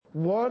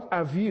What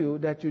have you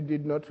that you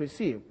did not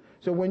receive?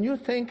 So when you're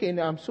thinking,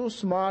 I'm so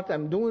smart,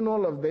 I'm doing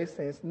all of these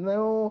things,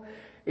 no,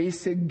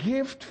 it's a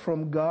gift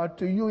from God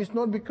to you. It's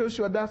not because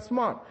you're that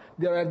smart.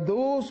 There are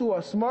those who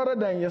are smarter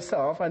than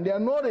yourself and they are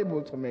not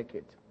able to make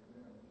it.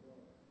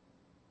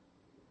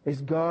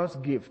 It's God's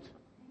gift.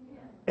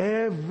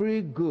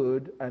 Every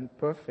good and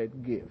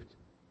perfect gift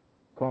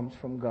comes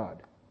from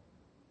God.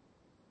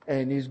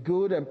 And His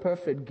good and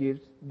perfect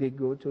gifts, they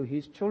go to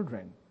His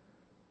children.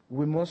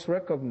 We must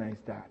recognize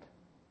that.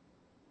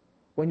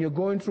 When you're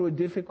going through a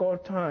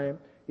difficult time,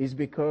 it's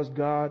because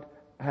God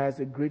has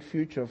a great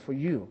future for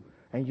you.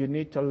 And you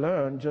need to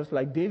learn, just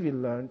like David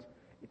learned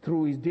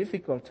through his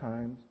difficult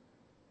times,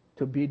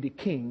 to be the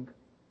king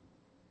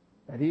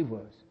that he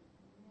was.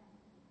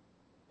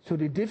 So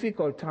the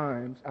difficult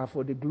times are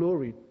for the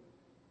glory,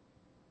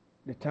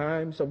 the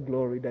times of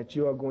glory that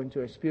you are going to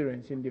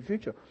experience in the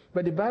future.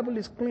 But the Bible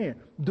is clear.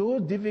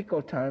 Those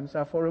difficult times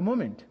are for a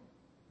moment.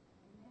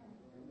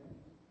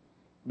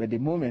 But the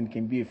moment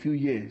can be a few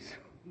years.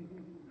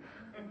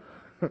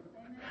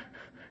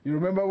 You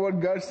remember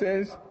what God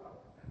says?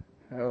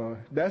 Oh,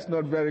 that's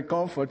not very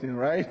comforting,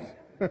 right?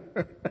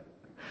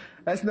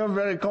 That's not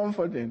very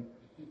comforting.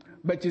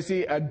 But you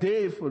see, a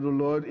day for the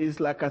Lord is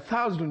like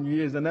 1,000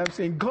 years. And I'm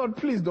saying, God,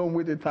 please don't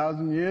wait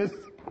 1,000 years.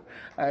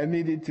 I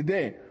need it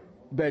today.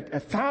 But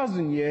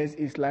 1,000 years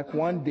is like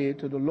one day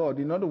to the Lord.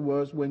 In other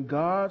words, when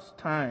God's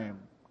time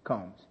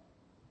comes,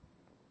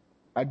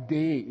 a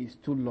day is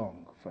too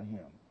long for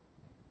Him.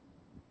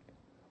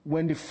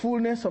 When the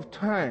fullness of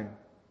time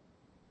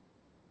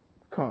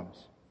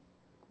comes,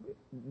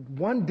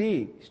 one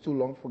day is too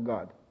long for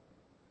God.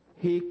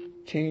 He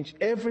changed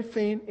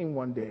everything in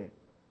one day.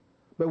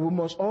 But we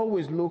must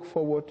always look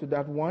forward to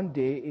that one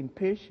day in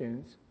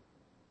patience,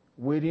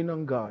 waiting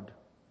on God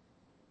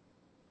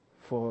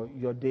for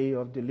your day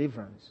of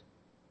deliverance.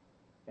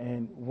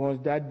 And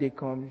once that day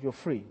comes, you're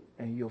free.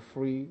 And you're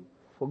free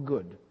for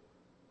good.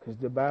 Because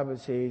the Bible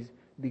says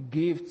the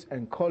gifts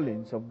and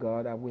callings of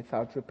God are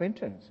without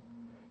repentance.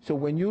 So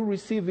when you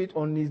receive it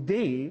on His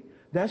day,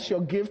 that's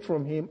your gift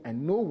from Him,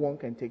 and no one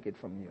can take it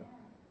from you.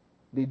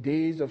 The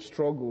days of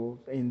struggle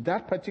in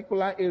that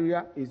particular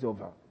area is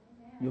over.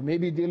 You may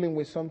be dealing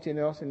with something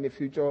else in the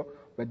future,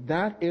 but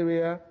that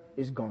area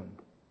is gone.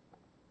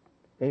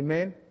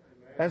 Amen?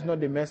 That's not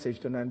the message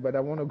tonight, but I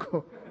want to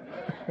go.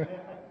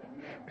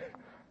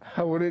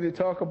 I wanted to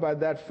talk about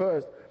that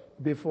first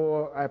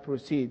before I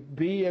proceed.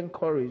 Be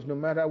encouraged, no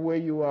matter where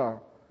you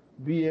are.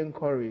 Be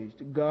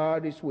encouraged.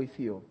 God is with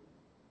you.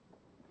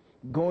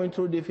 Going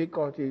through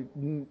difficulty,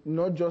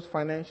 not just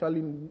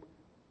financially,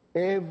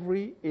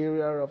 every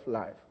area of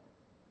life,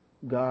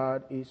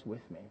 God is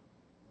with me.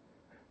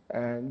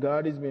 And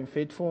God has been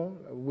faithful.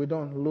 We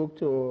don't look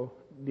to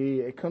the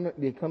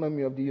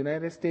economy of the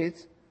United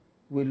States.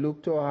 We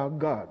look to our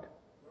God.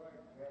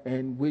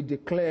 And we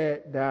declare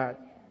that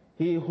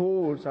He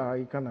holds our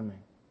economy.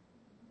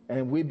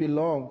 And we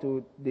belong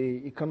to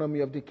the economy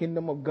of the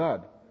kingdom of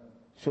God.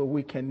 So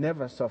we can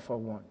never suffer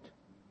want.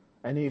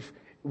 And if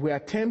we are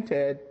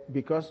tempted,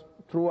 because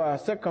through our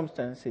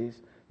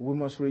circumstances, we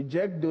must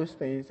reject those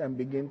things and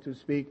begin to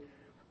speak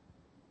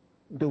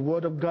the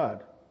word of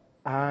God.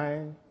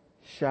 I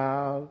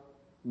shall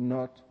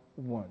not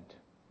want.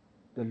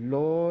 The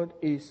Lord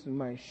is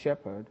my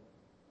shepherd.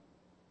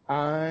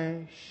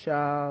 I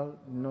shall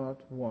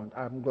not want.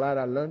 I'm glad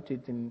I learned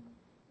it in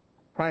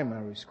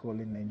primary school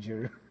in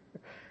Nigeria.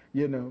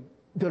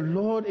 The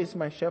Lord is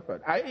my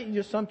shepherd. It's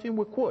just something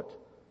we quote,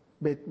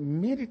 but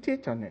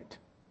meditate on it.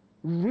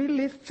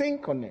 Really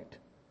think on it.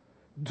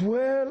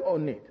 Dwell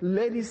on it.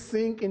 Let it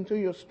sink into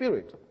your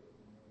spirit.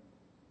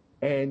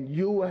 And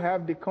you will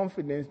have the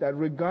confidence that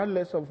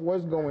regardless of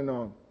what's going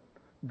on,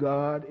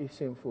 God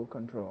is in full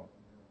control.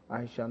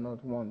 I shall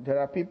not want. There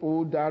are people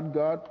who doubt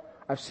God.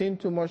 I've seen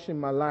too much in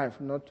my life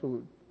not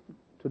to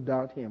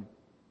doubt Him.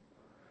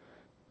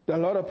 There are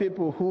a lot of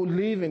people who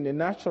live in the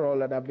natural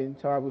that I've been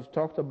taught. We've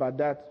talked about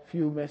that a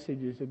few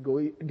messages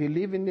ago. They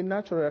live in the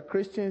natural.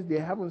 Christians, they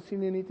haven't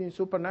seen anything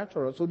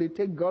supernatural, so they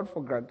take God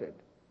for granted.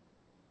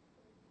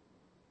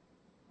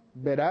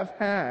 But I've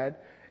had,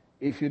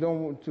 if you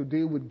don't want to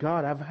deal with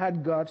God, I've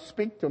had God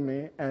speak to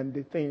me and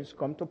the things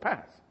come to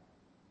pass.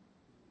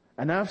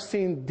 And I've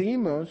seen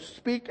demons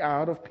speak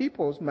out of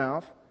people's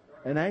mouth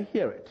and I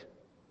hear it.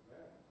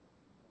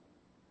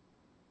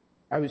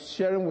 I was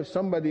sharing with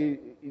somebody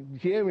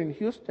here in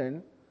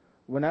Houston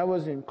when I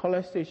was in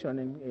College Station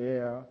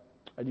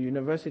at the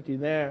university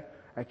there.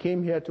 I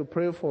came here to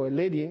pray for a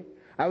lady.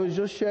 I was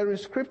just sharing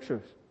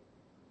scriptures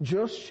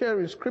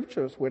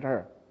with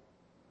her.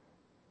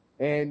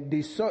 And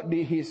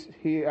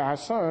her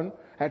son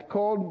had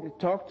called,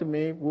 talked to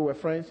me. We were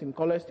friends in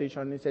College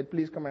Station. He said,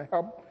 please come and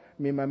help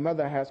me. My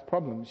mother has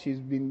problems. She's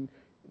been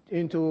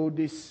into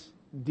this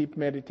deep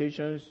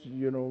meditations,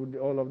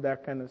 all of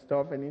that kind of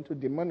stuff, and into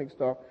demonic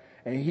stuff.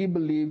 And he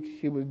believed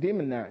she was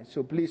demonized.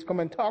 So please come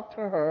and talk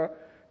to her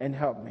and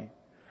help me.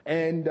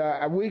 And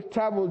we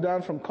traveled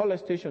down from College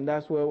Station.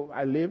 That's where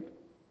I lived.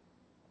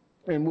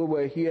 And we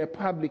were here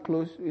probably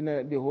close in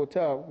the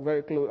hotel,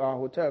 very close. Our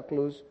hotel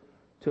close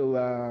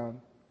to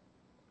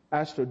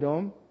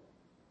Astrodome,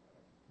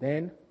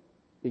 then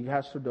big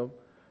Astrodome.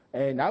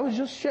 And I was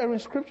just sharing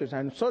scriptures,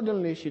 and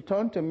suddenly she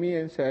turned to me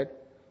and said,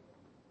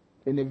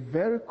 in a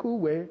very cool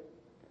way,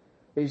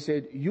 he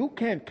said, "You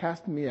can't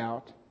cast me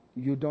out.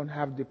 You don't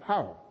have the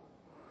power."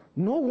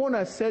 No one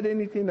has said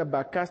anything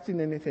about casting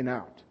anything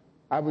out.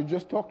 I was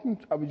just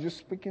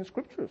speaking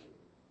scriptures.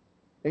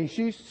 And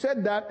she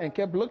said that and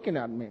kept looking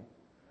at me.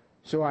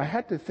 So I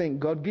had to think,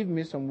 God, give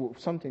me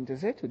something to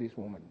say to this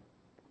woman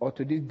or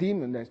to this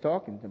demon that's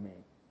talking to me.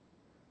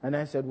 And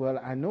I said, well,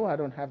 I know I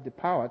don't have the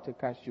power to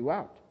cast you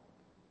out.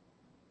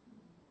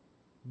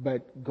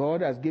 But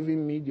God has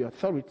given me the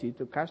authority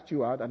to cast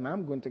you out, and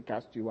I'm going to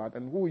cast you out.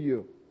 And who are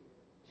you?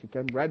 She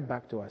came right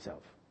back to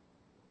herself.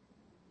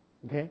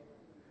 Okay?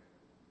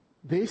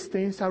 These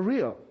things are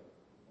real.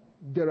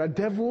 There are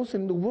devils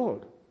in the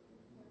world.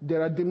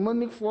 There are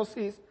demonic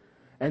forces,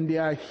 and they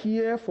are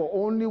here for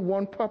only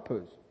one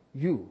purpose.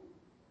 You.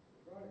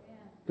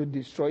 To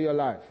destroy your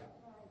life.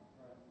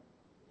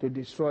 To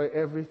destroy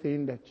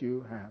everything that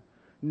you have.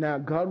 Now,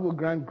 God will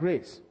grant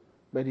grace.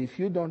 But if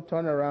you don't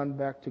turn around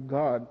back to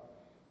God,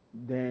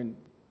 then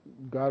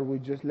God will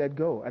just let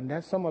go. And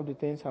that's some of the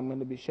things I'm going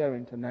to be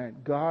sharing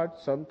tonight. God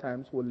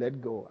sometimes will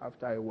let go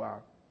after a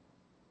while.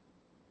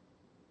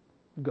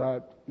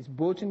 God is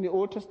both in the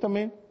Old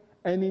Testament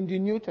and in the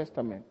New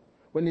Testament.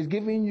 When He's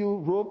giving you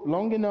rope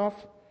long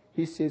enough,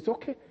 He says,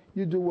 okay,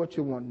 you do what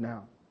you want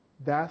now.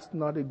 That's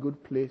not a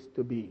good place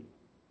to be.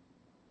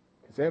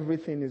 Because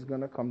everything is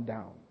going to come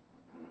down.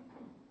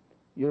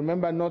 You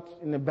remember, not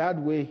in a bad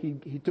way,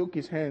 he took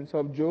his hands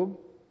off Job.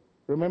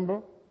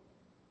 Remember?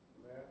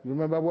 You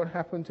remember what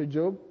happened to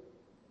Job?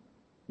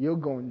 You're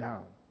going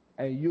down.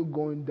 And you're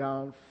going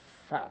down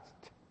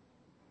fast.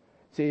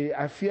 See,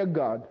 I fear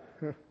God.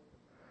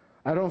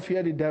 I don't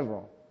fear the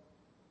devil.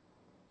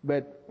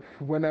 But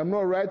when I'm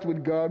not right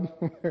with God,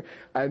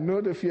 I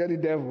know to fear the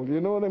devil. You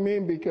know what I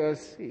mean?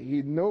 Because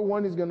no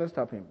one is going to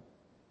stop him.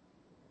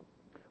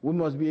 We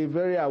must be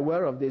very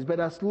aware of this. But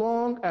as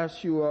long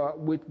as you are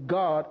with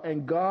God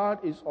and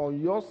God is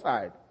on your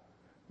side,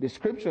 the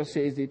scripture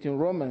says it in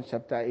Romans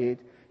chapter 8,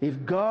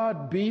 if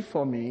God be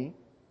for me,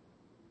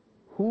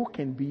 who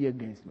can be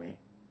against me?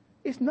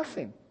 It's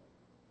nothing.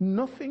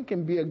 Nothing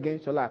can be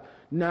against your life.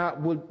 Now,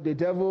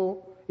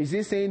 is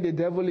he saying the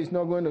devil is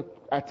not going to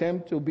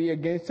attempt to be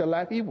against your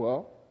life? He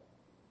will.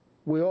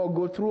 We all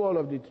go through all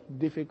of the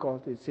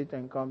difficulties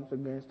Satan comes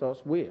against us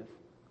with.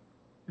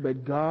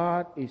 But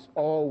God is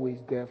always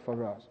there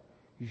for us.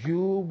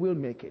 You will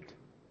make it.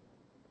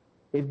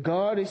 If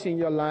God is in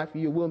your life,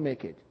 you will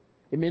make it.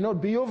 It may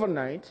not be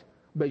overnight,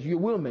 but you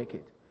will make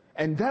it.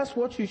 And that's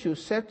what you should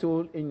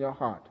settle in your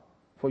heart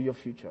for your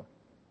future.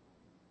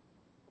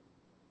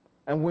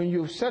 And when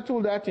you've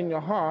settled that in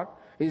your heart,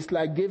 it's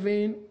like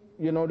giving,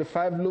 the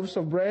 5 loaves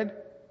of bread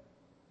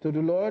to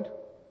the Lord.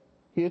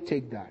 He'll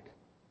take that.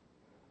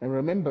 And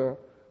remember,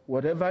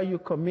 whatever you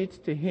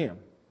commit to Him,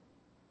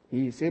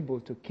 He is able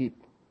to keep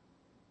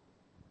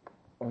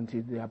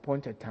until the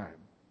appointed time.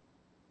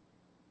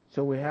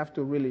 So we have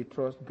to really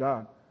trust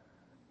God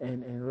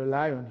and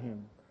rely on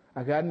Him.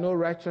 I got no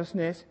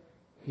righteousness.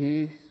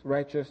 His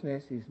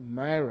righteousness is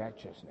my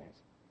righteousness.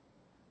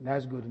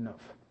 That's good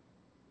enough.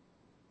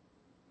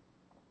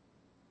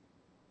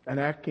 And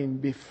I can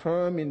be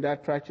firm in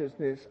that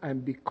righteousness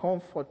and be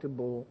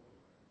comfortable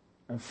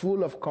and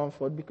full of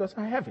comfort because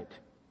I have it.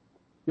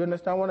 You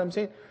understand what I'm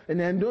saying?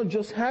 And I'm not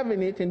just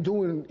having it and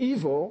doing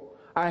evil.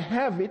 I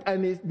have it,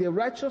 and the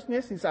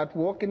righteousness is at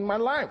work in my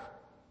life,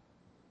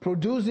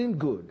 producing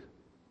good.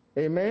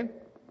 Amen?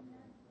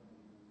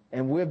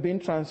 And we're being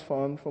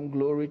transformed from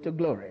glory to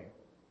glory.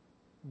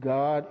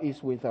 God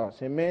is with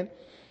us. Amen?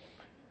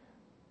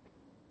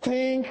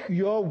 Think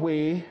your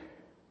way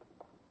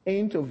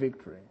into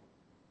victory.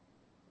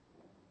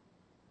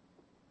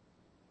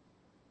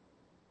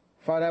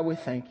 Father, we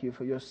thank You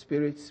for Your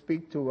Spirit.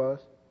 Speak to us.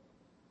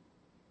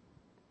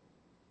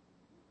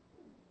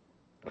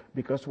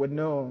 Because we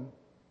know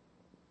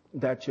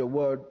that Your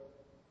word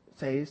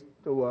says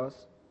to us,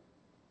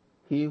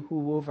 he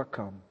who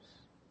overcomes.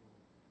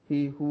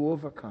 He who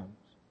overcomes.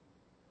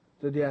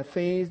 So there are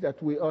things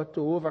that we ought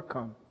to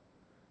overcome.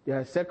 There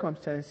are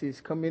circumstances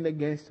coming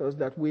against us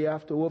that we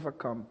have to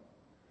overcome.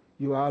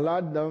 You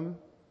allowed them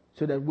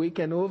so that we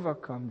can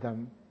overcome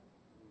them,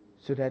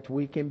 so that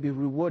we can be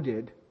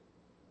rewarded.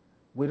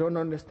 We don't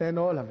understand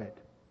all of it.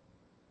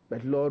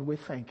 But Lord, we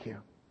thank You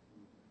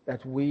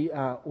that we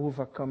are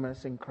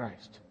overcomers in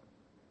Christ.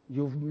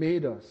 You've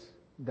made us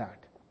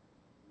that.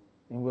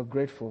 And we're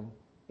grateful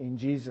in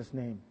Jesus'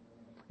 name.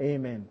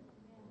 Amen.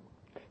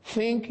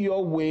 Think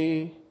your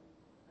way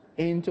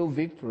into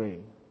victory.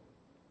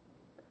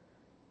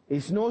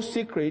 It's no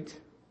secret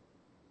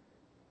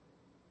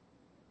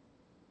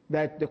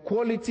that the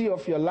quality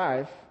of your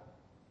life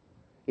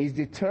is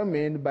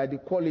determined by the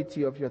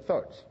quality of your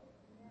thoughts.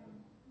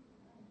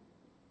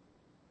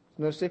 It's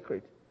no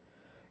secret.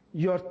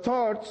 Your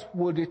thoughts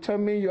will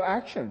determine your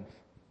actions.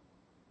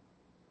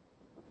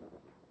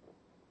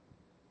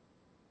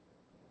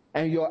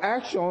 And your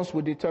actions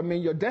will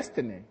determine your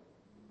destiny.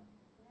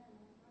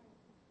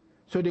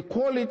 So the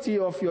quality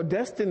of your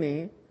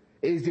destiny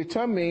is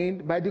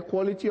determined by the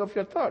quality of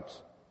your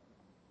thoughts.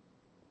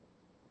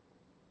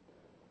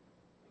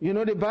 You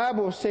know, the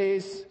Bible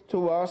says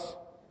to us,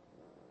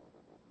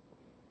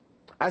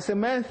 as a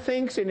man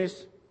thinks in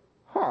his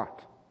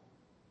heart,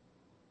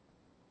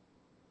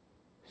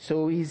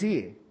 so is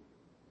he.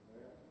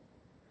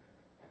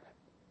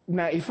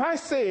 Now, if I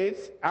say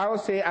it, I will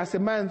say, as a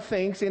man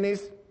thinks in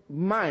his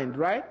mind,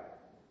 right?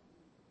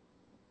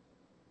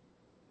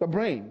 The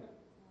brain.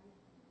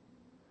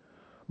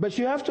 But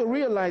you have to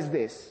realize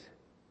this.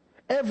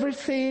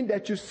 Everything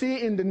that you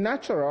see in the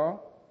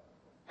natural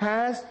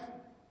has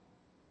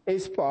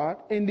its part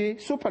in the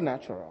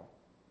supernatural.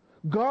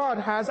 God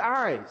has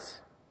eyes,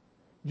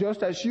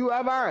 just as you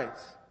have eyes,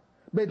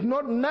 but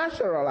not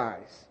natural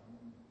eyes.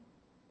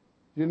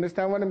 You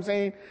understand what I'm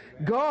saying?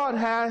 God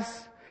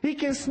he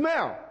can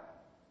smell,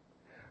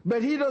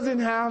 but he doesn't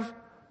have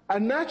a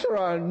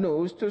natural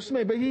nose to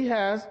smell, but he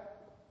has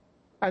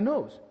a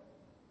nose.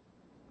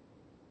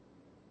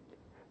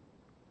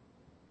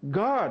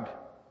 God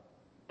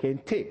can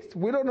taste.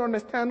 We don't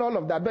understand all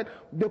of that, but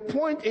the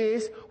point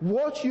is,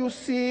 what you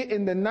see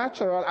in the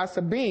natural as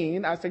a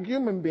being, as a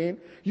human being,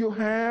 you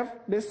have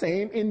the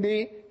same in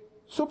the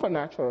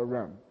supernatural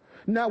realm.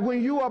 Now,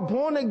 when you are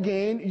born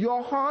again,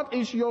 your heart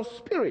is your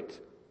spirit.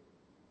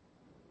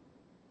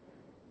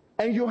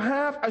 And you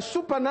have a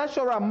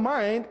supernatural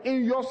mind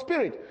in your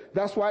spirit.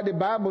 That's why the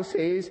Bible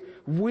says,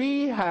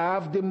 we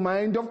have the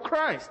mind of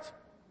Christ.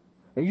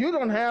 And you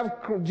don't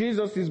have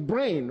Jesus'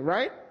 brain,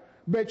 right?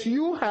 But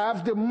you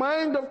have the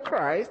mind of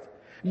Christ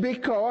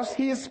because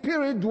his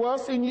spirit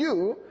dwells in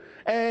you,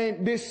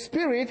 and the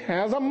spirit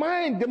has a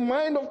mind. The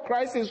mind of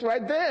Christ is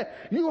right there.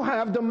 You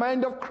have the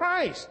mind of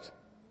Christ.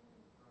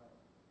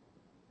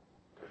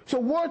 So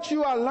what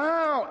you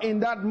allow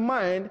in that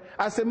mind,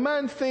 as a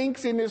man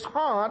thinks in his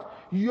heart,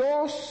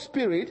 your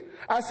spirit,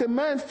 as a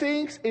man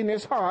thinks in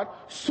his heart,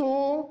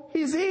 so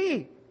is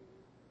he.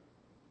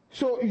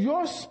 So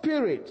your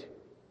spirit,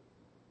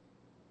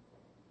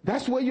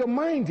 that's where your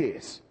mind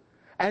is.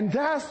 And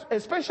that's,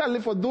 especially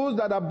for those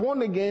that are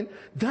born again,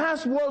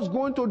 that's what's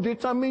going to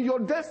determine your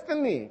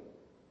destiny.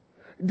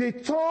 The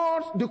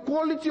thoughts, the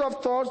quality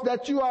of thoughts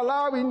that you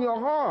allow in your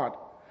heart.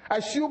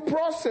 As you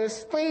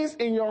process things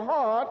in your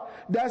heart,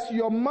 that's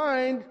your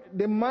mind,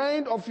 the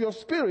mind of your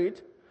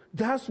spirit,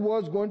 that's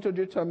what's going to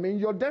determine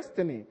your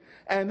destiny.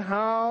 And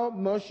how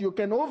much you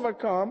can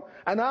overcome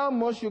and how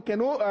much you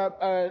can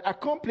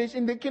accomplish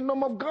in the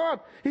kingdom of God.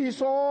 It's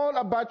all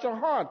about your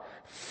heart.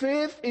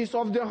 Faith is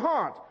of the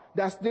heart.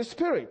 That's the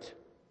spirit.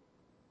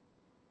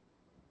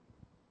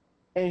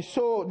 And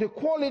so the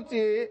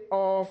quality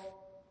of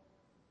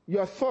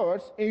your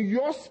thoughts in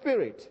your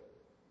spirit,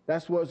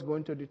 that's what's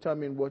going to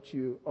determine what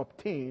you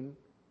obtain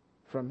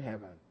from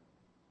heaven.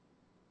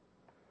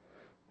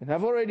 And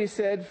I've already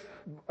said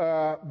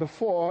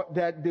before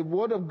that the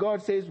Word of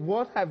God says,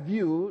 what have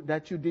you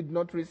that you did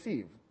not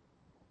receive?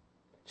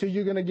 So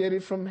you're going to get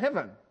it from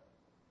heaven.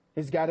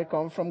 It's got to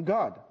come from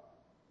God.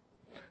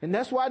 And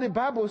that's why the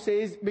Bible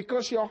says,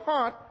 because your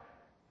heart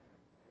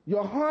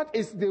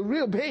is the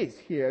real base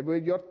here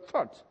with your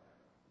thoughts.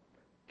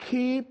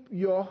 Keep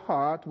your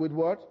heart with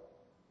what?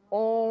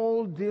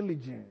 All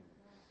diligence.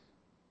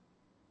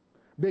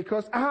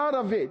 Because out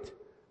of it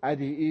are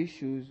the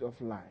issues of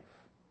life.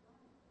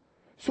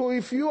 So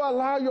if you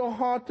allow your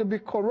heart to be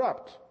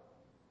corrupt,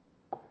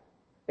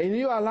 and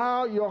you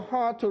allow your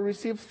heart to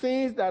receive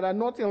things that are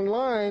not in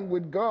line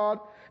with God,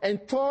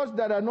 and thoughts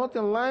that are not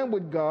in line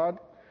with God,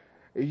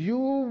 you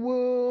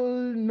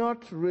will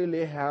not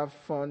really have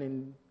fun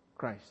in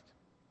Christ.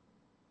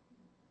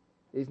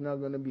 It's not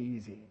going to be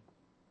easy.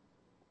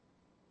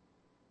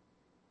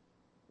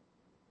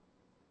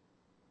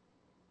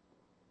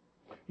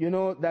 You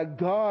know that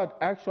God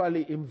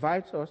actually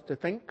invites us to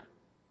think.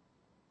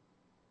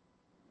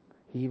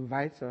 He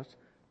invites us,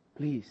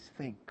 please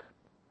think.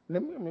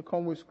 Let me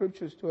come with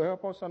scriptures to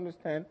help us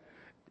understand.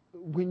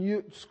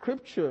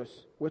 Scriptures,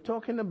 we're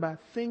talking about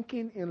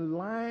thinking in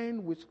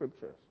line with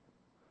scriptures.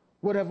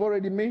 What I've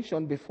already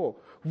mentioned before.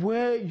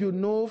 Where you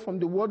know from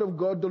the Word of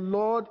God, the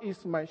Lord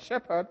is my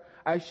shepherd,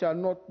 I shall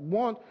not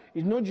want.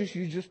 It's not just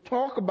you just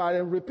talk about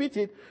it and repeat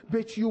it,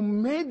 but you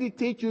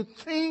meditate, you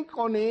think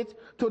on it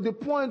to the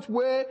point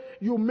where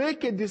you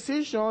make a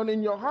decision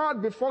in your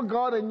heart before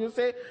God and you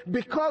say,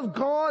 because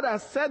God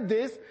has said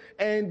this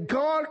and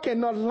God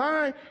cannot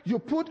lie, you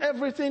put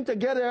everything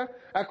together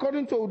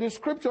according to the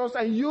scriptures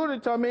and you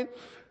determine,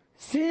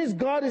 since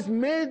God has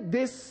made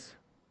this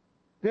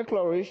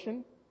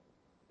declaration,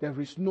 there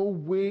is no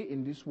way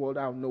in this world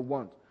I will not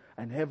want.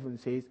 And heaven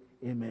says,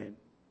 amen.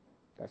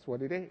 That's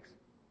what it is.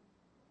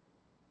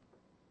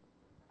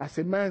 As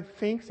a man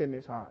thinks in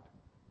his heart.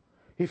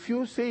 If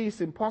you say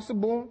it's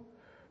impossible,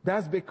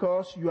 that's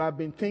because you have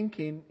been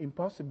thinking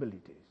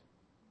impossibilities.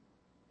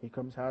 It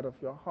comes out of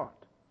your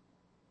heart.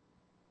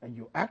 And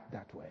you act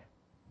that way.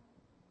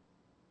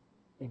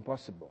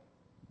 Impossible.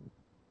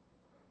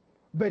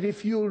 But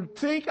if you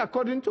think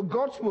according to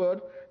God's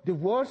word, the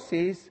word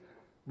says,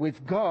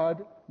 with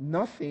God,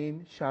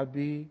 nothing shall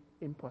be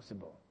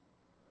impossible.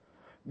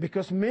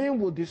 Because men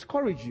will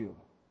discourage you.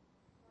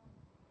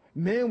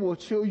 Men will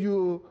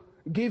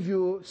give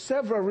you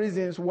several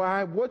reasons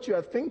why what you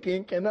are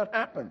thinking cannot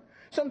happen.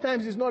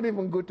 Sometimes it's not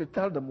even good to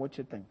tell them what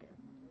you're thinking.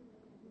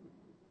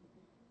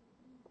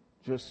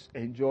 Just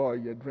enjoy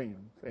your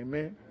dreams.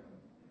 Amen?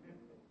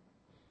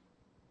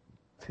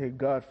 Say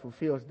God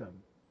fulfills them.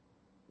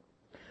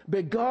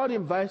 But God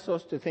invites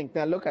us to think.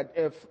 Now look at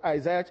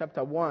Isaiah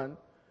chapter 1,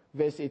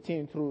 verse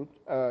 18 through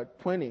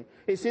 20.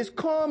 It says,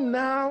 "Come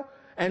now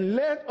and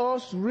let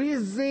us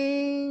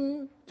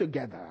reason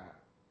together."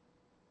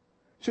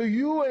 So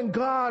you and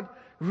God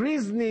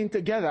reasoning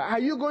together. Are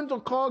you going to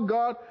call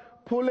God,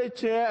 pull a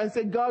chair and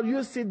say, "God,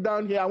 you sit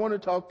down here. I want to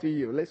talk to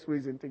you. Let's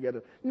reason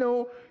together"?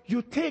 No,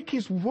 you take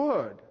His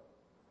word.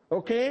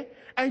 Okay?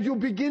 And you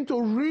begin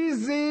to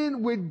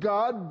reason with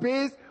God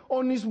based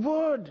on His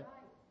word.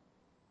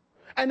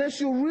 And as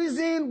you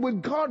reason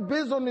with God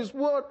based on His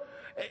word,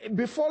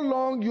 before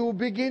long you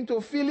begin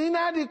to feel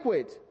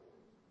inadequate.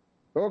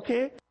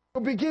 Okay?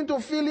 You begin to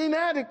feel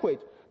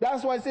inadequate.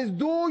 That's why it says,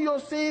 though your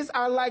sins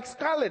are like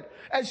scarlet.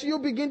 As you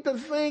begin to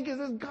think, it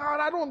says, God,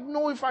 I don't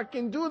know if I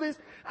can do this.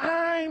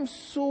 I'm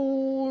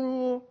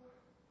so,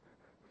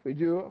 would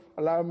you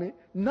allow me?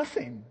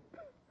 Nothing.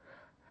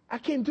 I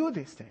can't do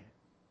this thing.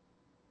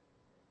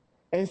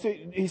 And so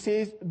he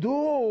says,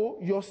 though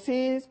your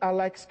sins are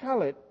like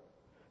scarlet,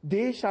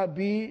 they shall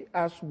be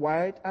as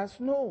white as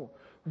snow.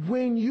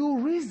 When you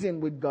reason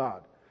with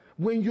God,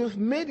 when you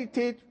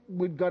meditate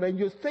with God and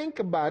you think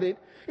about it,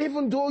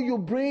 even though you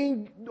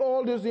bring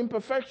all those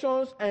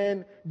imperfections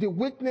and the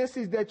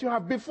weaknesses that you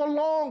have, before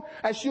long,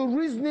 as you're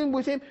reasoning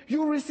with Him,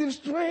 you receive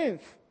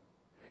strength.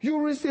 You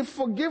receive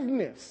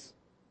forgiveness.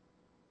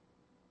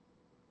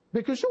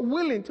 Because you're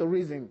willing to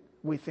reason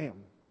with Him.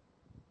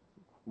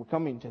 We'll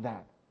come into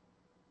that.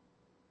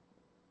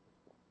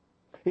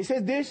 He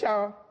says, they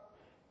shall,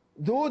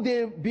 though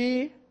they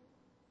be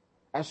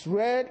as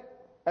red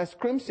as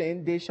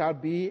crimson, they shall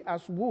be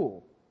as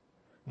wool.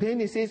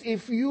 Then he says,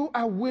 if you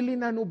are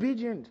willing and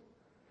obedient,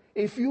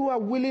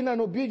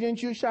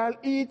 you shall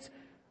eat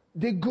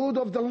the good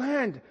of the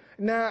land.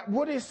 Now,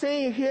 what he's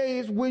saying here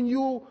is when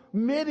you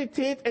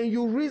meditate and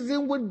you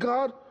reason with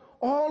God,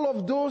 all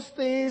of those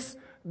things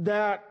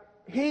that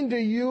hinder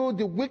you,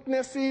 the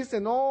weaknesses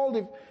and all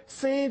the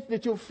sins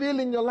that you feel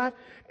in your life,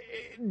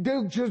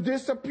 they'll just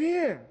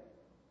disappear.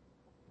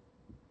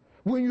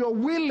 When you're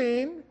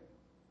willing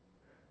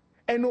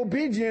and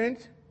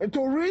obedient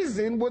to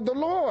reason with the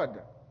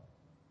Lord.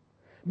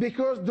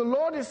 Because the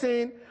Lord is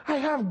saying, I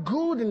have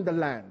good in the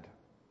land.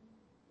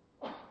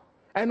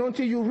 And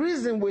until you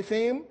reason with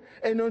Him,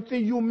 and until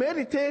you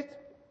meditate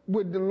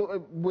with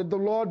the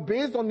Lord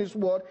based on His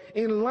word,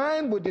 in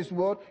line with His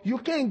word, you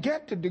can't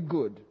get to the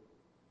good.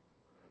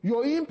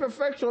 Your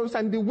imperfections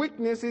and the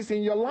weaknesses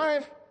in your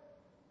life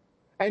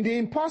and the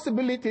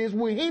impossibilities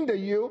will hinder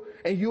you,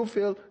 and you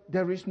feel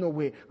there is no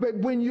way. But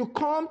when you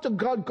come to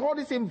God, God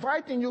is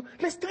inviting you.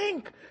 Let's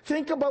think.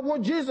 Think about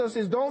what Jesus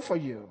has done for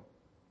you.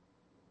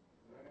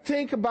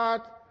 Think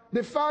about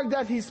the fact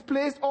that He's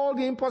placed all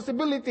the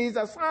impossibilities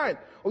aside.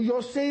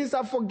 Your sins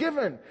are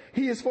forgiven.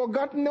 He has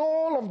forgotten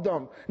all of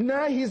them.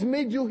 Now He's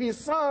made you His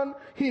son,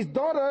 His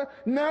daughter.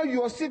 Now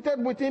you are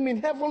seated with Him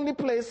in heavenly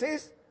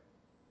places.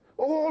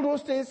 All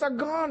those things are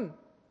gone.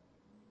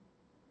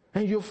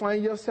 And you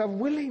find yourself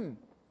willing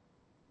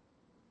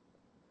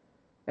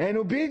and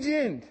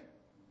obedient.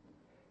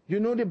 You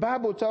know, the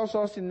Bible tells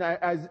us in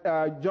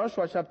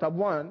Joshua chapter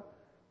 1,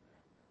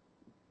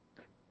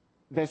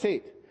 verse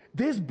 8,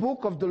 this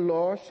book of the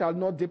law shall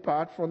not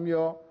depart from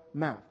your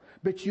mouth,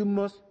 but you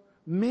must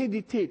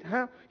meditate.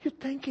 Huh? You're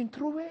thinking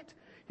through it.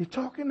 You're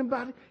talking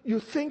about it. You're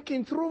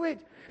thinking through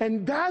it.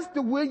 And that's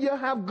the way you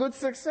have good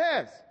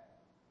success.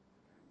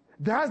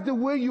 That's the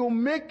way you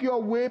make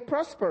your way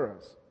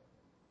prosperous.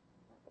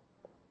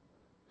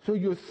 So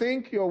you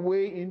think your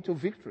way into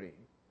victory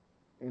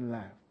in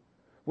life.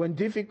 When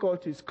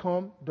difficulties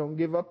come, don't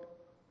give up.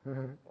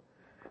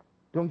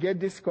 Don't get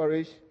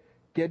discouraged.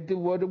 Get the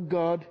Word of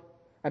God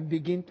and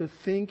begin to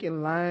think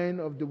in line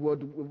of the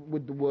word,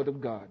 with the Word of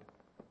God.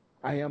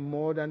 I am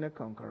more than a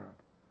conqueror.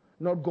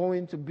 Not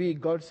going to be.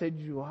 God said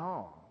you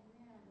are.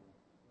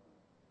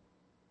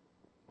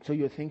 So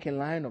you think in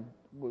line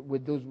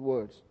with those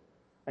words.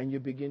 And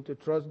you begin to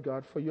trust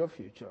God for your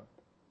future.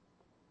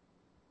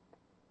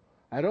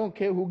 I don't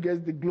care who gets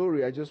the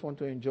glory. I just want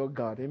to enjoy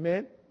God.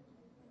 Amen?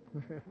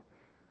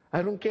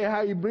 I don't care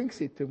how He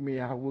brings it to me.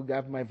 I will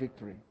have my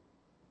victory.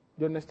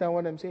 You understand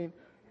what I'm saying?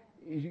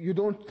 You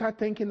don't start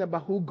thinking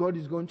about who God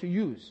is going to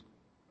use.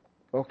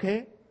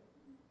 Okay?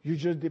 You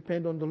just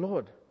depend on the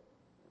Lord.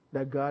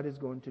 That God is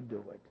going to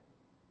do it.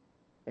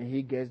 And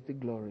He gets the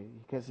glory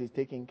because He's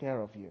taking care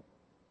of you.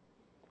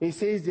 He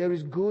says there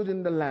is good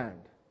in the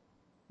land.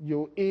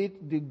 You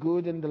eat the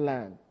good in the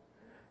land.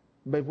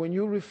 But when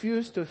you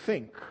refuse to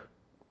think,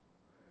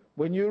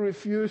 when you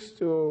refuse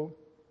to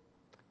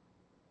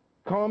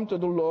come to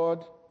the Lord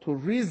to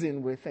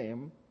reason with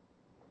Him,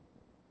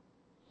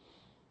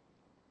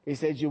 He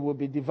says you will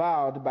be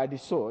devoured by the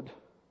sword,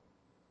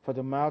 for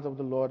the mouth of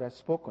the Lord has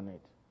spoken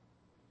it.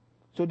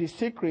 So the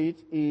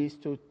secret is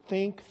to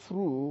think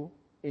through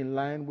in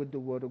line with the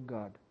Word of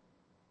God.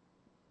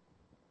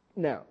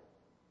 Now,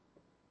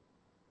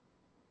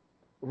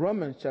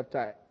 Romans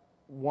chapter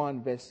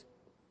 1 verse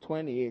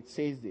 28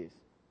 says this.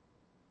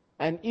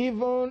 And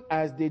even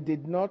as they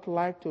did not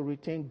like to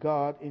retain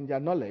God in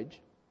their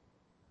knowledge,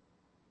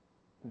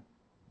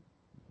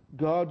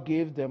 God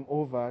gave them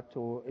over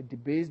to a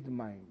debased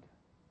mind.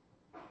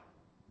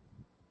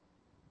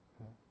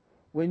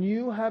 When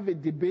you have a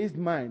debased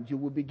mind, you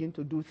will begin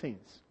to do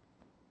things.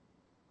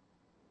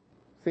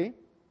 See?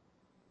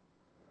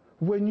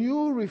 When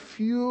you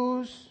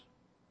refuse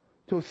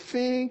to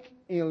think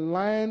in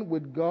line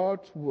with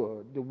God's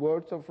word, the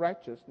words of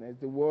righteousness,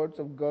 the words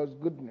of God's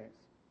goodness,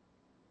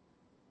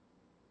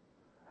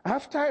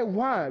 after a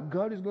while,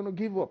 God is going to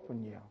give up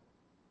on you.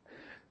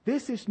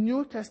 This is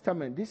New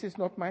Testament. This is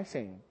not my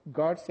saying.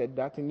 God said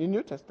that in the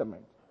New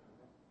Testament.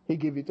 He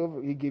gave it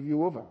over. He gave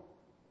you over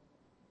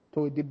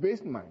to a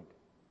debased mind.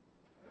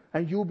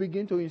 And you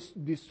begin to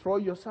destroy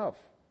yourself.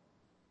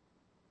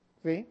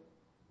 See?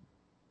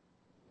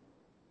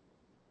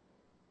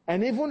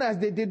 And even as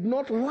they did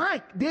not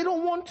like, they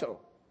don't want to.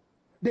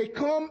 They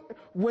come,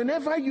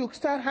 whenever you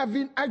start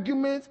having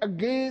arguments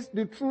against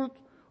the truth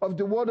of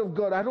the Word of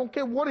God, I don't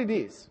care what it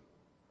is.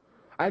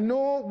 I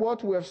know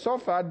what we have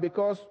suffered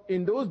because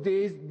in those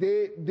days,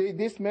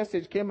 this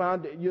message came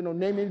out,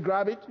 name it,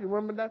 grab it. You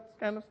remember that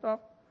kind of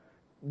stuff?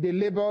 They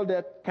labeled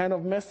that kind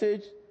of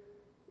message.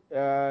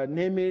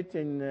 Name it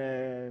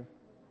and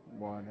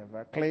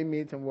whatever, claim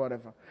it and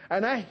whatever.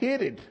 And I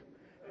hated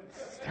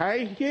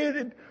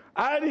it.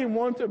 I didn't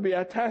want to be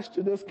attached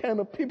to those kind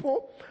of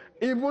people.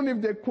 Even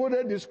if they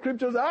quoted the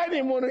scriptures, I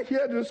didn't want to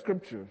hear the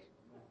scriptures.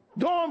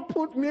 Don't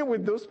put me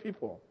with those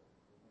people.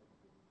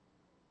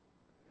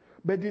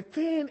 But the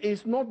thing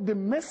is not the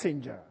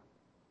messenger.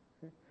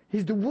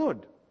 He's the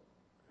word.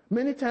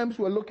 Many times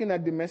we're looking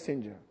at the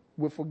messenger.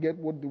 We forget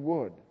what the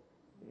word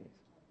is.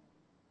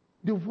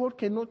 The word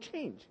cannot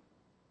change.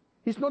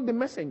 He's not the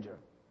messenger.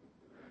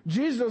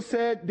 Jesus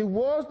said, the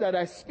words that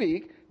I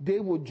speak, they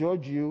will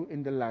judge you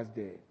in the last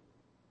day.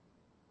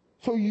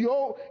 So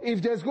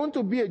if there's going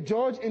to be a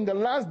judge in the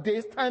last day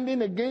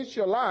standing against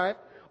your life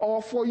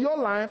or for your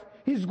life,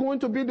 he's going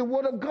to be the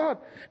Word of God.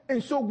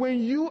 And so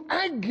when you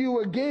argue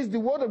against the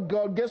Word of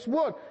God, guess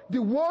what?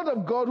 The Word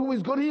of God, who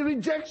is God, He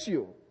rejects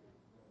you.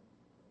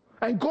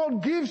 And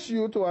God gives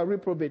you to a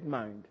reprobate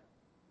mind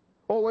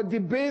or a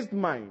debased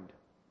mind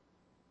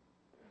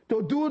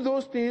to do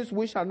those things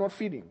which are not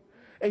fitting.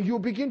 And you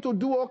begin to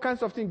do all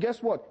kinds of things.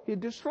 Guess what? He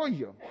destroys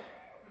you.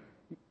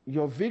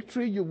 Your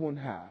victory you won't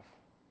have.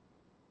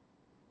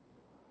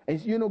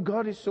 And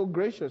God is so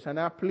gracious, and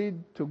I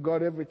plead to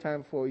God every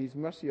time for His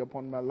mercy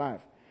upon my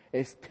life.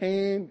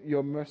 Extend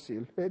your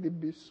mercy. Let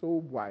it be so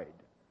wide.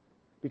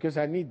 Because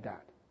I need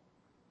that.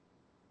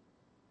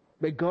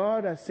 But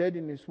God has said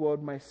in His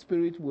word, my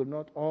spirit will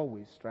not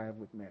always strive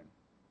with men.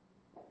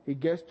 It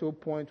gets to a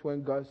point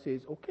when God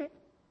says, okay,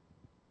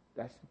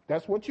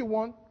 that's what you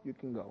want, you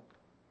can go.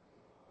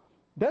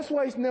 That's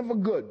why it's never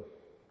good.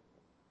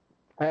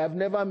 I have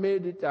never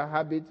made it a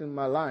habit in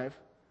my life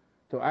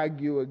to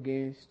argue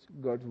against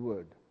God's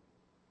word.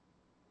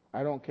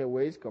 I don't care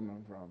where it's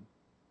coming from.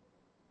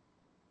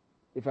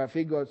 If I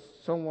figure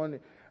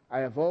I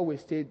have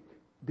always said,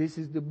 this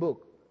is the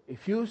book.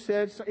 If you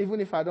said,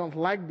 even if I don't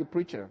like the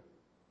preacher,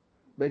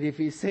 but if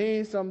he's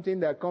saying something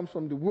that comes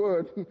from the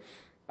word,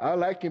 I'll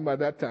like him by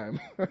that time.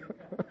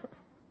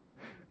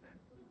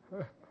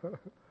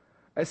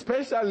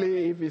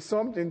 Especially if it's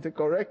something to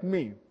correct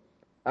me.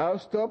 I'll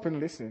stop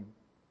and listen.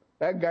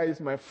 That guy is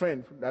my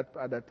friend at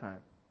that time.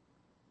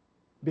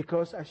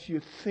 Because as you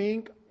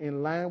think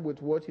in line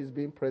with what is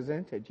being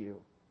presented to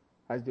you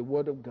as the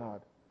Word of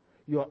God,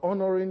 you are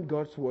honoring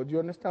God's Word. You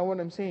understand what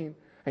I'm saying?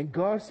 And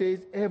God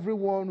says,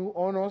 everyone who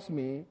honors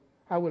me,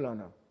 I will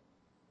honor.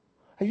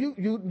 And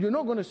you're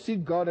not going to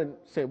seek God and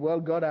say, well,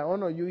 God, I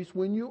honor you. It's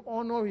when you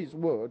honor His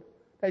Word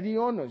that He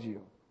honors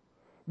you.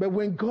 But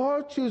when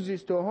God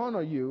chooses to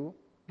honor you,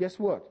 guess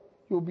what?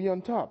 You'll be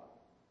on top.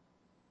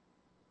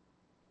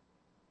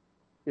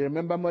 You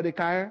remember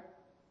Mordecai?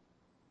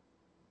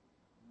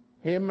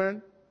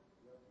 Haman,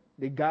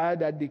 the guy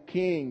that the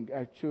king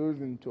had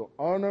chosen to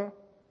honor.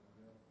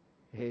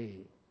 Hey,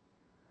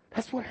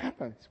 that's what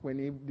happens when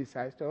he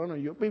decides to honor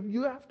you. But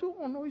you have to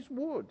honor His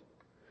word.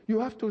 You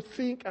have to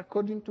think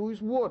according to His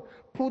word.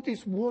 Put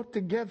His word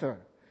together.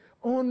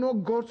 Honor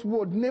God's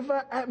word.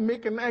 Never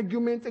make an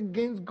argument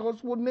against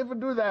God's word. Never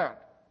do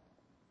that.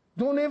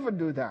 Don't ever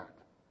do that.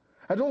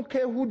 I don't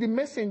care who the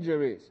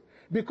messenger is.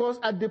 Because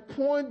at the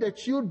point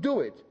that you do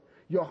it,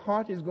 your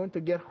heart is going to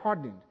get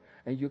hardened.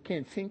 And you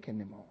can't think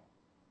anymore.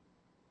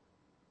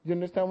 You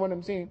understand what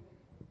I'm saying?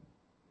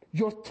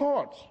 Your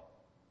thoughts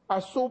are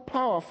so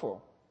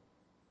powerful.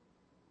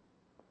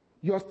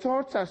 Your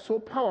thoughts are so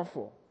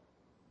powerful.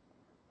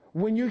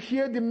 When you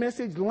hear the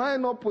message,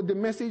 line up with the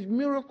message,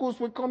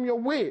 miracles will come your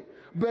way.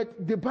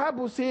 But the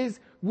Bible says,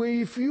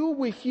 if you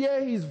will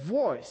hear His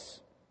voice,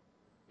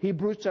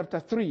 Hebrews chapter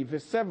 3,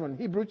 verse 7,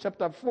 Hebrews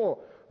chapter 4,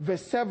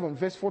 verse 7,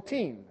 verse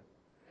 14.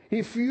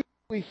 If you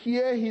We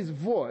hear his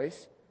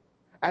voice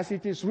as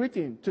it is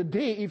written.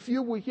 Today, if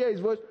you will hear his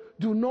voice,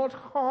 do not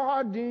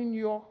harden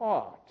your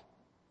heart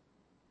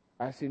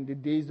as in the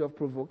days of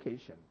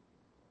provocation.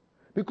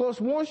 Because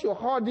once you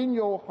harden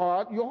your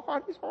heart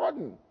is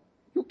hardened.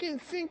 You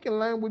can't think in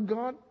line with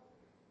God.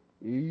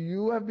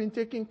 You have been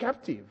taken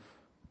captive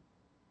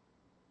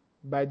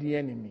by the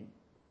enemy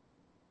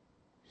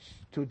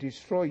to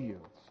destroy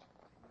you.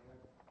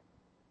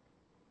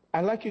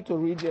 I'd like you to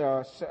read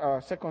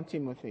 2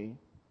 Timothy.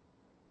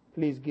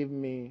 Please give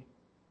me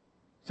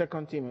 2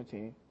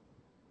 Timothy,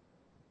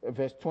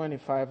 verse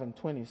 25 and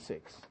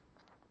 26.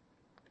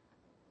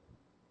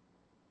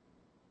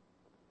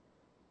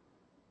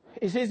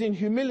 It says, in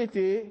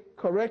humility,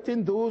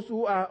 correcting those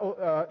who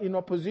are in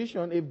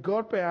opposition, if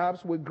God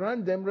perhaps will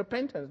grant them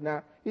repentance.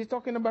 Now, he's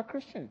talking about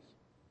Christians.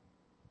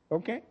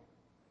 Okay?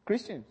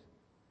 Christians.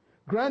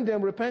 Grant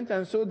them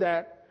repentance so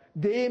that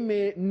they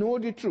may know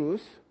the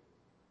truth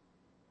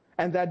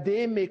and that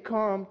they may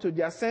come to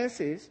their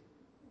senses.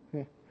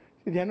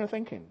 They're not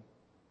thinking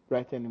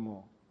right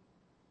anymore.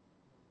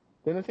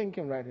 They're not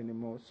thinking right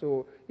anymore.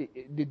 So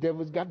the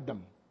devil's got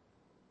them.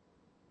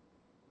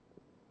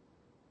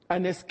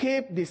 And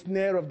escape the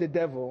snare of the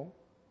devil,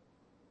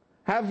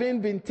 having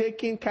been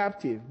taken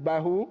captive by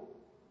who?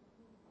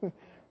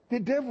 The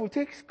devil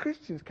takes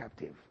Christians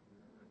captive.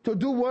 To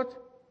do what?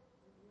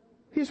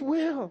 His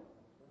will.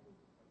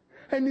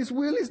 And his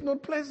will is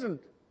not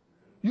pleasant.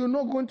 You're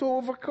not going to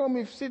overcome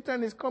if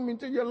Satan is coming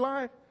to your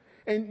life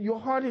and your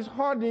heart is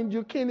hardened.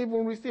 You can't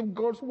even receive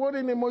God's word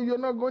anymore. You're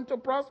not going to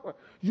prosper.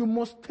 You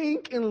must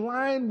think in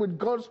line with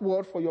God's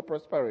word for your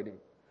prosperity.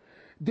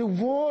 The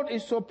word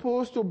is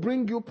supposed to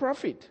bring you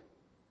profit.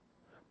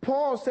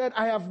 Paul said,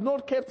 I have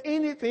not kept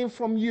anything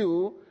from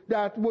you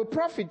that will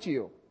profit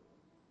you.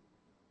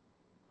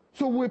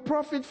 So we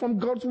profit from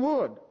God's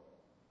word.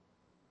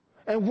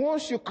 And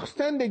once you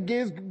stand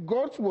against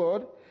God's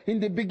word, in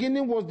the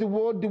beginning was the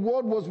word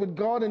was with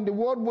God, and the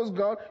word was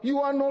God, you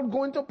are not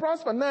going to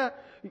prosper. Now,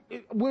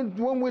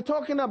 when we're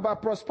talking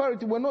about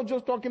prosperity, we're not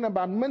just talking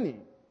about money.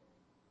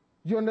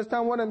 You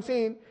understand what I'm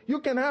saying? You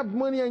can have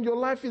money and your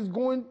life is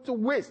going to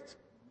waste.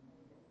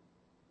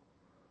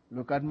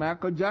 Look at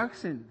Michael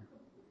Jackson.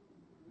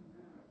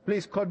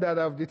 Please cut that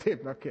off the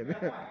tape. Not kidding.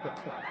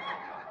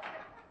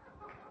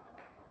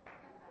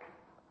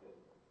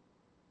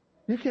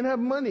 You can have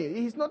money.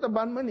 It's not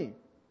about money.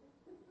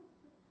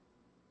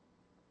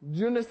 Do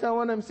you understand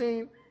what I'm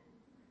saying?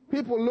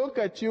 People look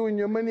at you and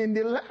your money and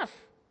they laugh.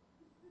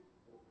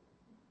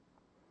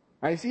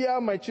 I see how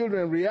my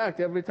children react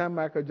every time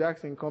Michael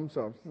Jackson comes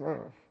up.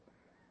 Oh,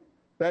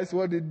 that's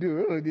what they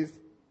do. Oh,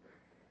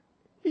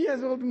 he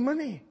has all the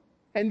money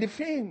and the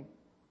fame.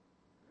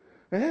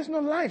 And that's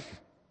not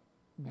life.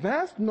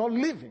 That's not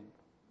living.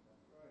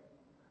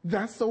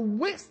 That's a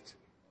waste.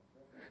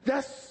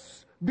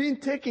 That's being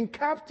taken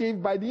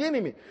captive by the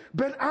enemy.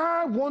 But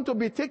I want to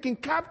be taken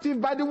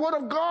captive by the word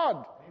of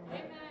God.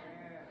 Amen.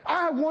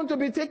 I want to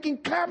be taken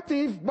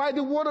captive by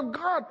the word of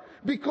God,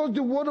 because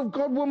the word of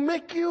God will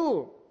make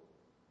you.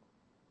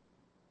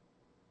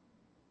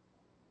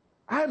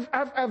 I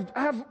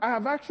have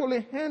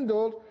actually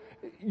handled,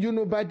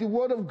 by the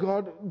word of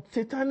God,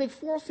 satanic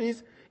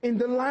forces in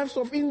the lives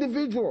of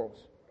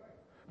individuals,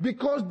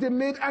 because they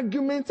made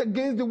arguments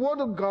against the word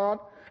of God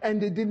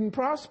and they didn't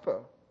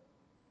prosper.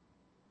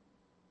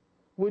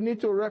 We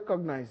need to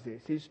recognize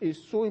this. It's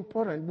so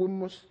important. We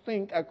must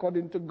think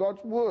according to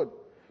God's word.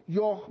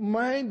 Your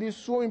mind is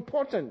so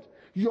important.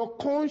 Your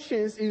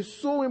conscience is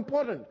so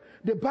important.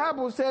 The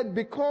Bible said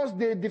because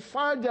they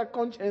defiled their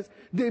conscience,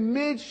 they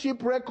made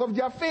shipwreck of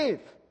their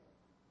faith.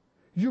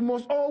 You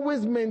must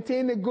always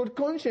maintain a good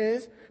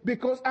conscience,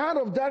 because out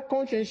of that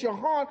conscience, your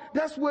heart,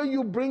 that's where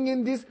you bring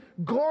in these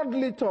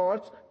godly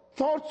thoughts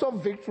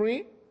of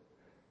victory,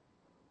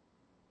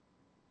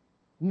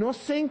 not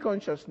sin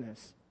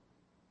consciousness,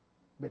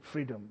 but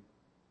freedom.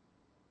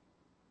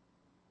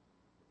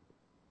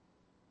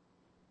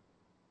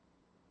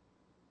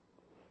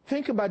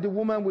 Think about the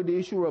woman with the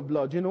issue of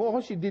blood. All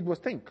she did was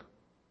think.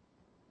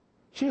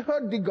 She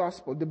heard the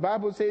gospel. The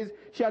Bible says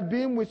she had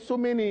been with so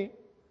many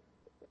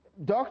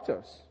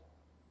doctors,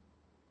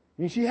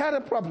 and she had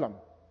a problem.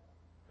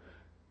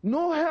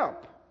 No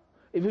help.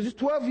 It was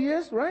 12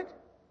 years, right?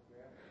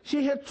 Yeah.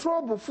 She had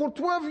trouble for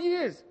 12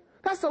 years.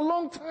 That's a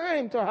long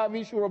time to have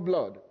issue of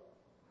blood.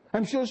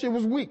 I'm sure she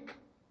was weak.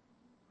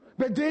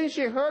 But then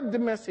she heard the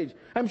message.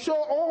 I'm sure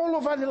all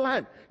over the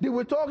land they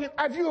were talking,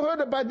 have you heard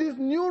about this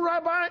new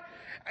rabbi?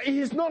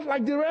 He's not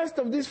like the rest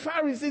of these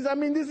Pharisees.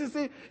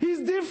 He's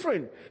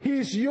different.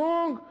 He's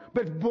young,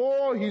 but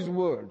boy, his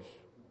words.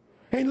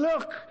 And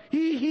look,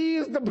 he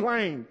heals the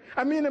blind.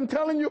 I'm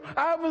telling you,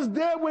 I was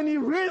there when he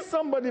raised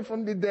somebody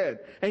from the dead.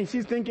 And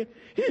she's thinking,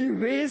 he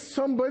raised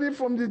somebody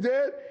from the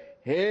dead?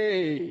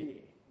 Hey.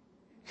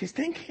 She's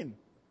thinking.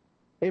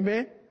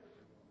 Amen.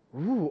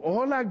 Ooh,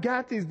 all I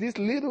got is this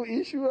little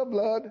issue of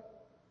blood.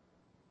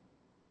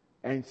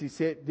 And she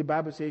said, the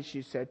Bible says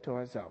she said to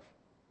herself,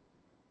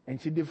 and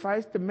she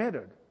devised the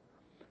method.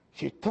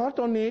 She thought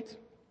on it,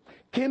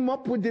 came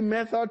up with the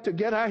method to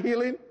get her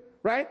healing,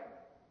 right?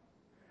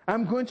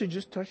 I'm going to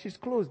just touch his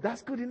clothes.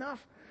 That's good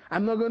enough.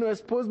 I'm not going to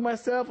expose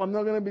myself. I'm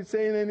not going to be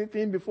saying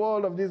anything before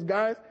all of these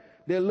guys.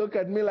 They look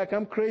at me like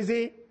I'm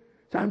crazy.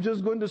 So I'm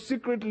just going to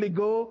secretly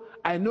go.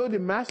 I know the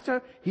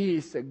master. He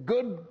is a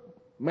good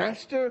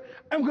master.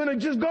 I'm going to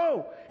just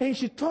go. And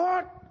she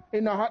thought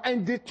in her heart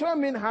and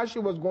determined how she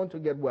was going to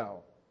get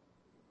well.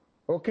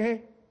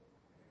 Okay?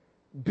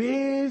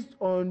 Based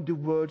on the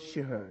word she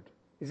heard.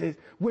 It says,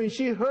 when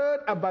she heard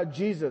about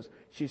Jesus,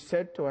 she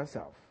said to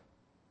herself,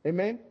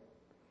 amen?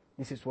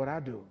 This is what I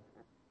do.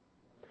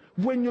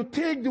 When you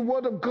take the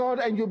word of God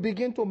and you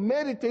begin to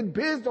meditate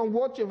based on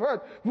what you've heard,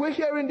 we're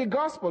hearing the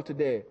gospel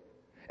today.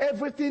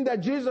 Everything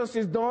that Jesus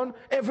has done,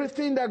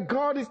 everything that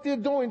God is still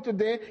doing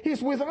today,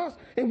 He's with us.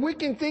 And we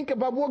can think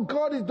about what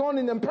God has done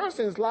in a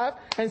person's life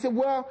and say,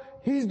 well,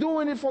 He's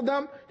doing it for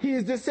them. He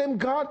is the same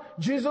God.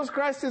 Jesus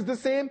Christ is the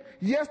same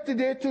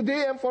yesterday,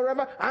 today, and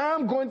forever.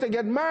 I'm going to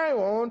get my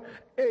own.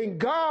 And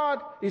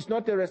God is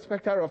not a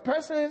respecter of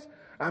persons.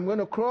 I'm going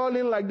to crawl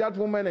in like that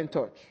woman and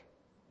touch.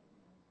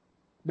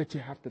 But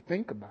you have to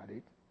think about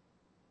it.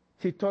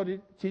 She thought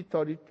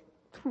it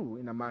through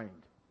in her mind.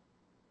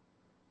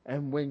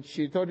 And when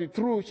she thought it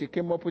through, she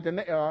came up with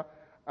a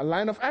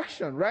line of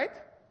action, right?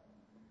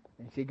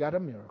 And she got a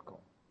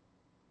miracle.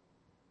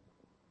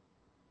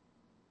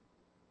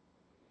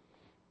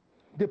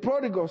 The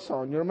prodigal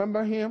son, you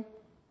remember him?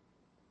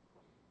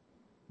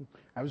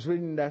 I was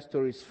reading that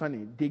story, it's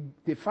funny.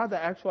 The father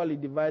actually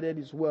divided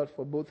his wealth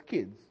for both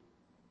kids.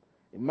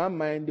 In my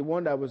mind, the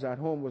one that was at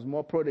home was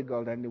more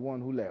prodigal than the one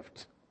who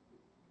left.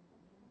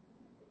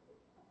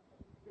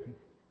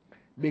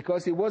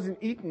 Because he wasn't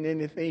eating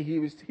anything, he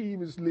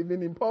was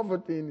living in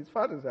poverty in his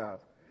father's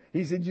house.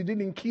 He said, you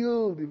didn't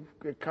kill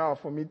the cow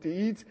for me to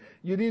eat.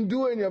 You didn't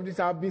do any of this.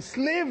 I've been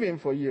slaving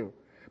for you.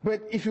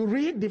 But if you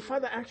read, the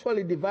father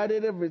actually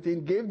divided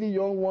everything, gave the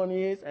young one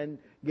his, and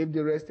gave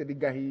the rest to the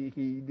guy.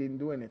 He didn't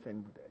do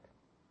anything with it.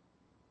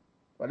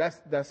 But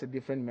that's a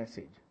different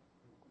message.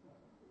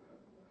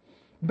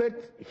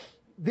 But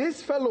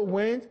this fellow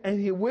went and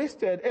he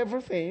wasted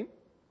everything.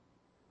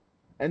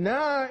 And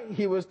now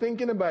he was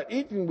thinking about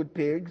eating with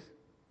pigs.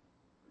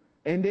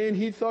 And then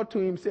he thought to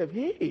himself,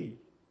 hey,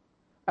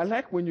 I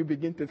like when you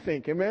begin to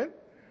think, amen?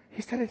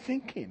 He started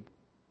thinking.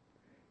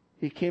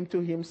 He came to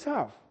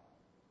himself.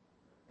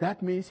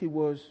 That means he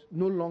was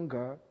no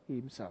longer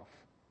himself.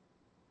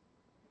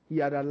 He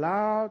had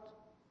allowed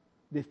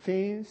the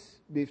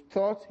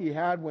thoughts he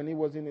had when he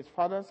was in his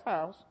father's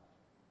house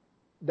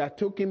that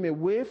took him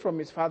away from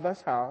his father's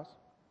house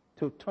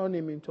to turn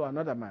him into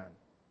another man.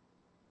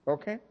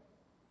 Okay?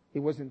 He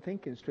wasn't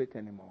thinking straight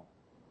anymore.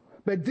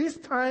 But this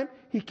time,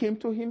 he came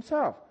to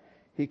himself.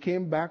 He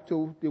came back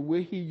to the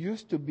way he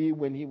used to be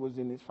when he was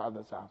in his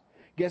father's house.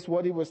 Guess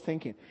what he was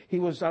thinking? He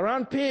was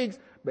around pigs,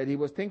 but he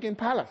was thinking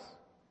palace.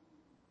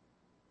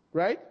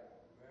 Right?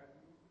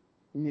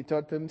 And he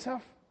thought to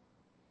himself,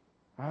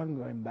 I'm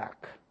going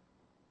back.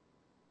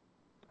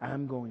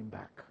 I'm going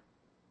back.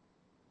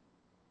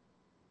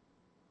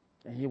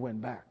 And he went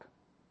back.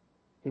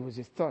 It was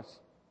his thoughts.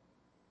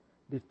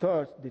 The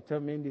thoughts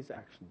determined his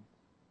action.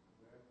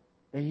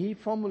 And he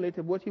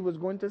formulated what he was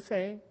going to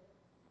say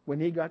when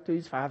he got to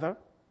his father,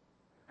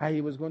 how he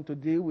was going to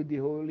deal with the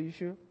whole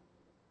issue,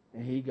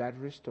 and he got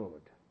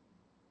restored.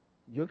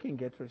 You can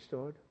get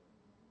restored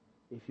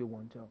if you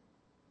want to.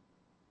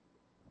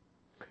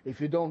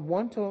 If you don't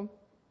want to,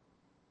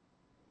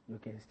 you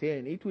can stay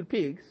and eat with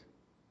pigs.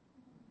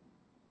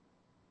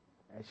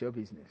 That's your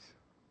business.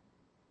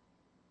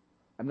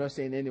 I'm not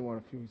saying any one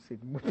of you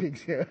sit with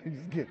pigs here. I'm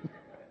just kidding.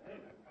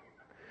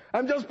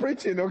 I'm just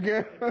preaching,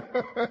 okay?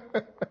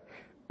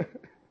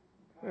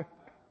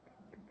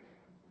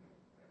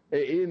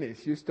 Hey,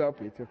 Ines, you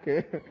stop it,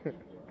 okay?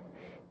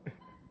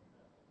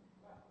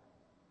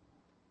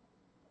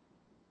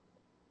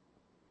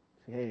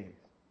 Yes.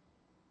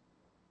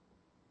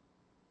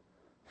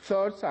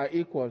 Thoughts are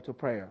equal to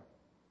prayer.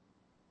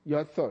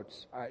 Your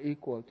thoughts are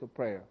equal to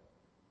prayer.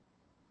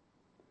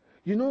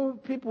 You know,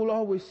 people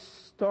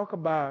always talk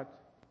about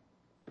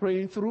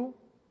praying through.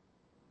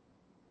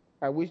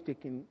 I wish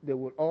they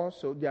would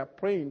also, their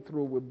praying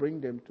through will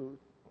bring them to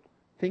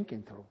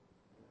thinking through.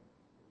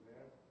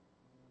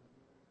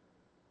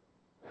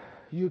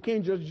 You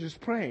can't just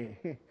pray.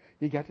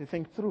 You got to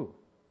think through.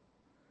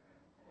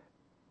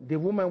 The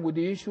woman with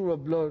the issue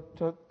of blood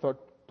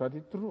thought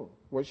it through,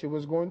 what she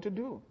was going to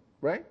do,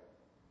 right?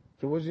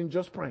 She wasn't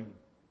just praying.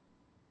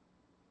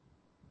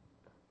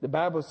 The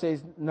Bible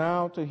says,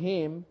 now to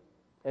him,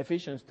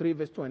 Ephesians 3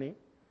 verse 20,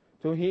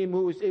 to him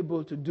who is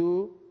able to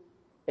do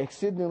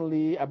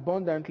exceedingly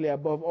abundantly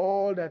above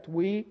all that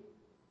we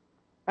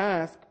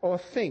ask or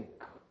think,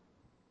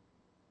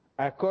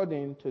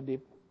 according to the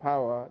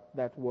power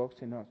that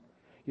works in us.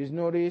 You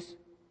notice,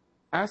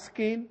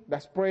 asking,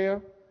 that's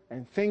prayer,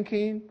 and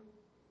thinking,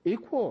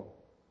 equal.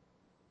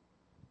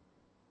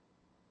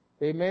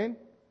 Amen?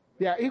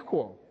 They are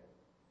equal.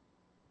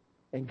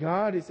 And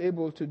God is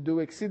able to do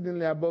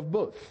exceedingly above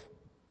both.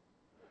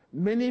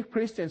 Many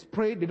Christians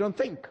pray, they don't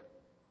think.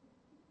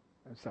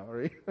 I'm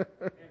sorry.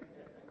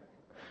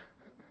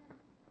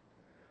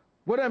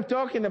 What I'm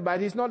talking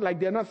about is not like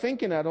they're not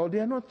thinking at all.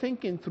 They're not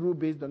thinking through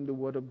based on the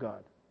Word of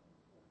God.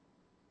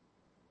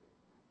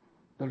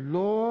 The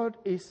Lord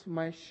is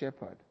my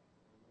shepherd.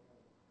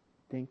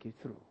 Think it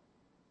through.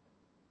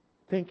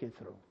 Think it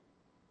through.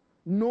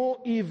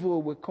 No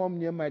evil will come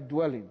near my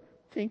dwelling.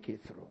 Think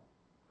it through.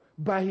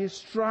 By His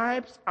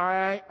stripes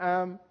I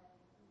am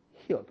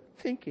healed.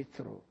 Think it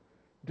through.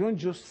 Don't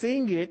just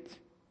sing it,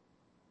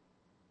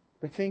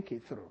 but think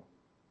it through.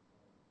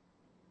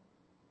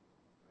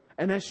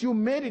 And as you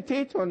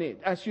meditate on it,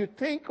 as you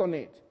think on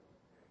it,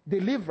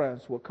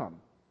 deliverance will come.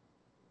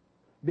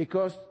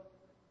 Because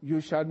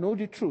you shall know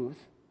the truth,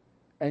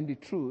 and the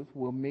truth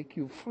will make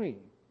you free.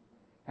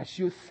 As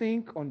you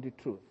think on the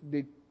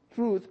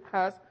truth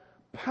has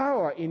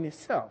power in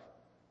itself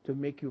to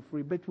make you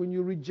free. But when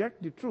you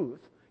reject the truth,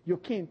 you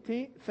can't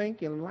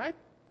think in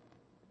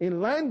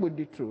line with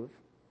the truth,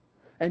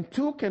 and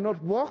two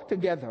cannot walk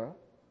together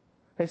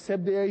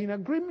except they are in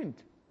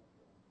agreement.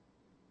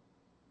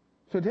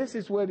 So this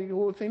is where the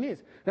whole thing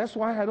is. That's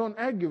why I don't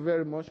argue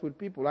very much with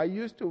people. I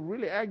used to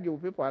really argue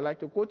with people. I like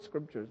to quote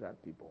scriptures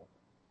at people.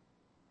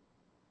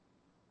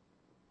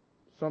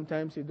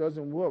 Sometimes it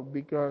doesn't work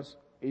because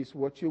it's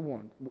what you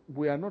want.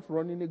 We are not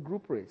running a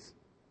group race.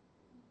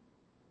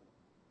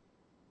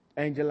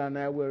 Angela and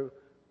I were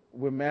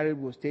married,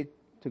 we'll stay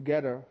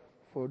together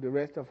for the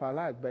rest of our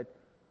lives. But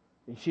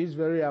she's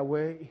very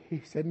aware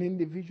it's an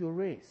individual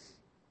race.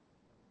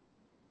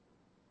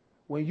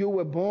 When you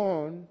were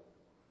born,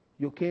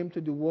 you came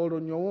to the world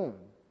on your own.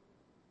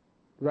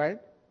 Right?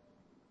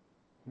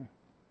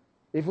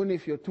 Even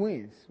if you're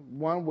twins,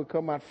 one will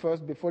come out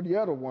first before the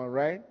other one,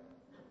 right?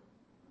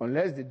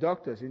 Unless the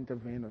doctors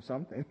intervene or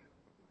something.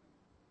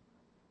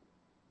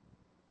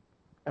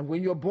 And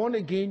when you're born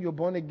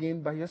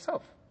again by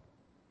yourself.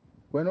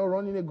 We're not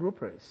running a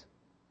group race.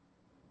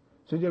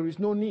 So there is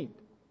no need.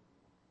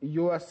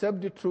 You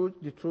accept the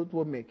truth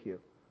will make you.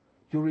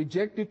 You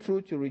reject the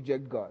truth, you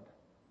reject God.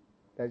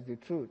 That's the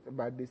truth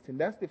about this thing.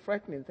 That's the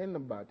frightening thing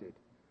about it.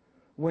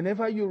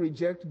 Whenever you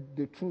reject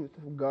the truth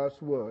of God's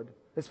word,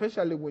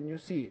 especially when you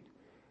see it,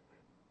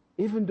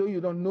 even though you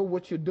don't know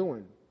what you're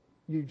doing,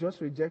 you just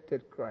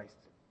rejected Christ.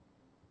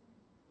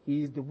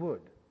 He is the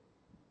word.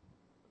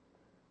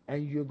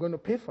 And you're going to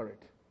pay for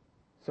it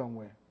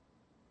somewhere.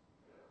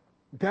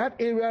 That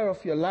area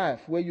of your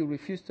life where you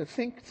refuse to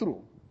think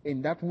through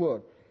in that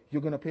word,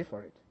 you're going to pay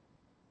for it.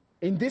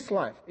 In this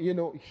life,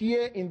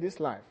 here in this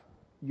life,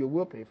 you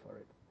will pay for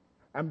it.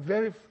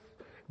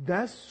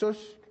 That's such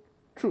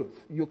truth.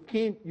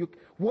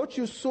 What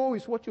you sow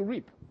is what you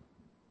reap.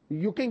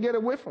 You can't get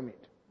away from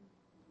it.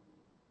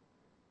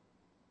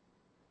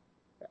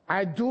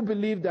 I do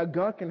believe that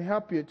God can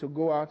help you to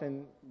go out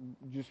and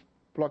just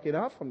pluck it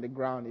out from the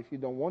ground if you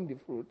don't want the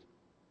fruit.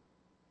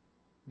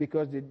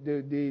 Because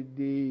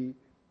the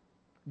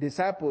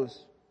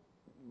disciples,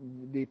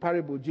 the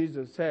parable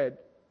Jesus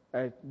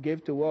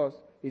gave to us,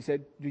 He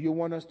said, do you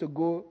want us to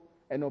go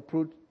and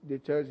uproot the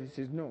church? He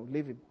says, no,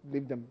 leave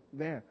them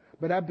there.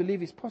 But I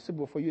believe it's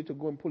possible for you to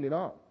go and pull it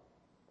out.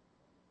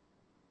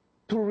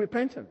 Through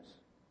repentance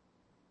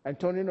and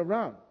turning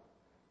around.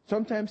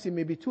 Sometimes it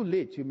may be too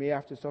late. You may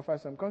have to suffer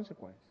some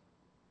consequence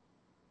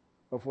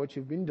of what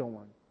you've been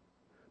doing.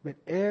 But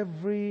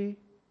every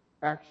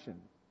action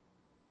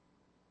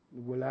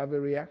will have a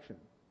reaction.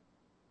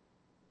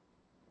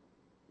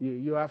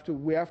 We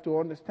have to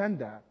understand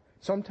that.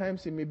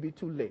 Sometimes it may be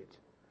too late.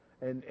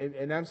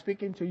 And I'm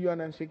speaking to you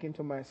and I'm speaking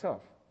to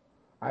myself.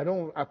 I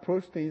don't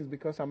approach things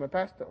because I'm a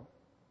pastor.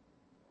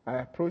 I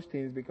approach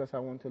things because I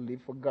want to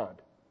live for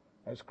God.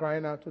 I was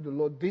crying out to the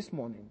Lord this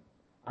morning.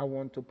 I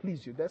want to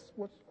please you.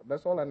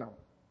 That's all I know.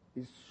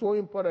 It's so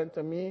important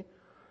to me.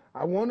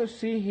 I want to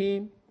see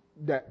Him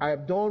that I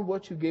have done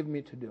what you gave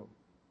me to do.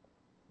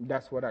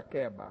 That's what I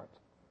care about.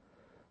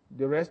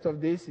 The rest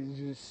of this is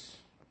just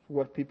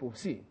what people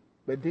see.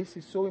 But this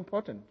is so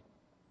important.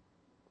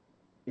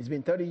 It's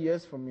been 30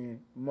 years for me,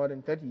 more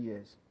than 30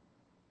 years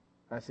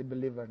as a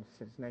believer.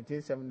 Since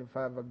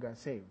 1975 I got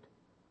saved.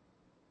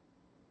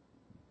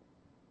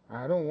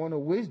 I don't want to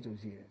waste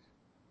those years.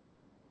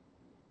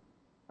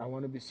 I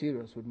want to be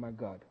serious with my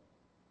God.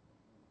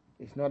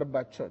 It's not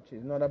about church.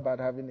 It's not about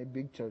having a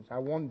big church. I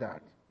want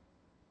that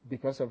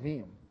because of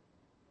Him.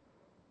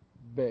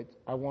 But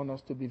I want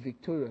us to be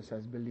victorious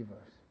as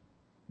believers,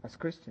 as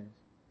Christians.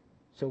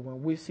 So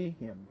when we see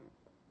Him,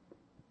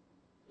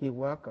 He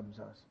welcomes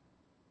us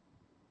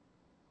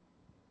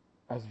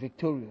as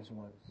victorious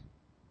ones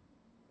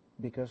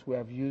because we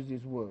have used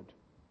His word.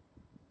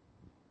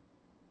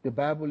 The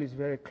Bible is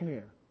very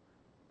clear.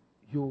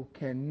 You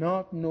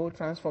cannot know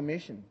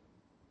transformation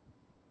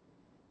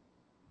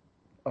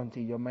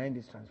until your mind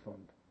is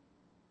transformed.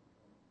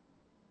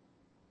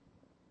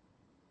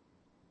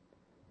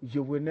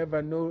 You will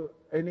never know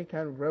any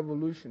kind of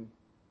revolution,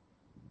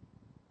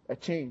 a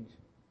change,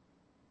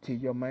 till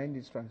your mind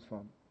is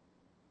transformed.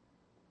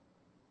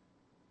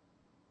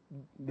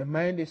 The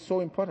mind is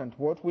so important,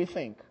 what we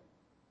think.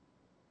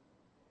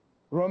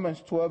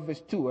 Romans 12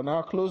 verse 2, and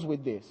I'll close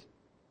with this.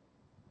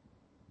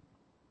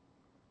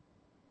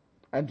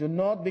 And do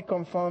not be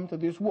conformed to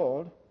this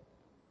world,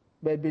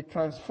 but be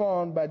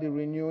transformed by the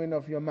renewing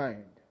of your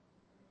mind.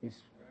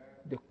 It's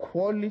the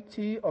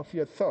quality of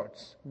your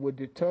thoughts will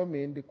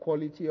determine the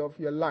quality of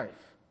your life.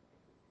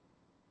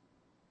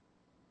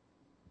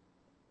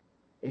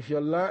 If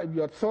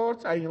your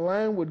thoughts are in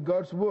line with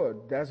God's word,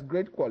 that's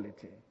great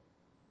quality.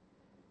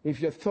 If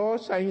your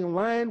thoughts are in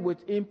line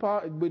with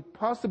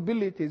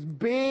possibilities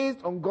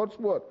based on God's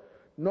word,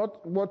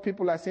 not what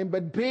people are saying,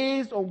 but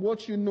based on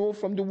what you know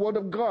from the word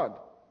of God,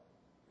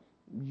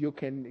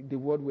 the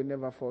word will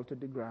never fall to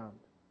the ground.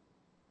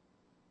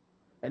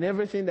 And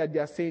everything that they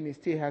are saying, it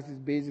still has its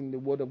base in the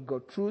word of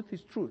God. Truth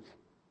is truth.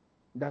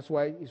 That's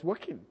why it's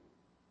working.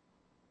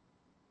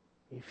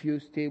 If you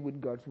stay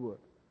with God's word.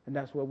 And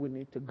that's where we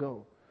need to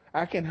go.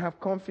 I can have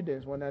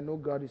confidence when I know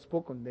God has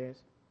spoken this.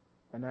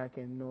 And I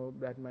can know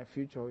that my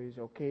future is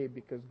okay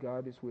because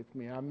God is with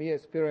me. I may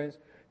experience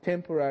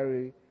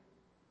temporary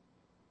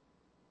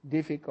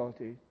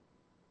difficulty,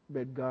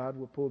 but God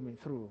will pull me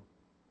through.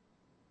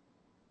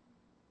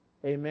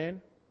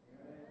 Amen?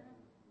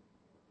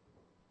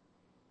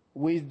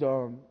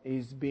 Wisdom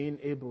is being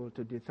able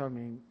to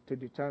determine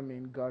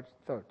God's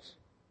thoughts.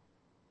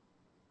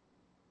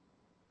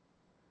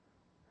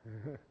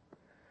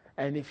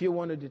 And if you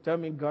want to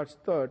determine God's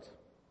thoughts,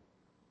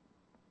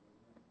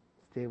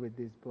 stay with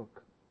this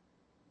book.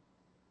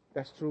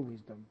 That's true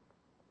wisdom.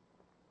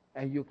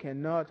 And you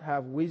cannot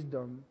have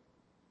wisdom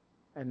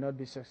and not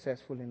be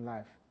successful in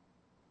life.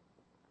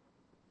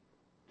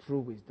 True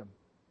wisdom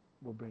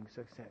will bring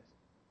success.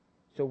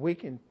 So we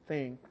can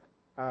think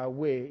our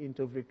way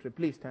into victory.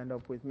 Please stand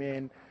up with me.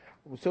 And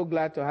we're so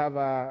glad to have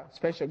a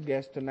special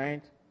guest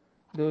tonight.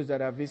 Those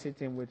that are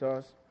visiting with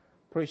us.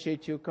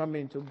 Appreciate you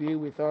coming to be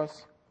with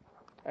us.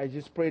 I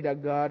just pray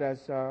that God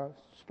has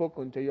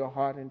spoken to your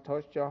heart and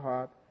touched your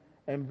heart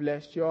and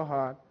blessed your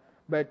heart.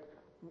 But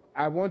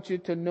I want you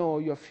to know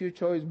your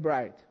future is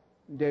bright.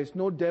 There's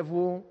no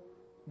devil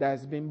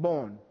that's been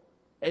born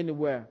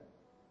anywhere.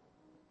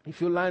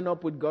 If you line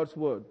up with God's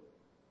word,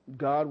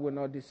 God will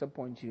not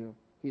disappoint you.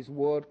 His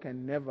word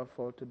can never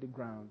fall to the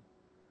ground.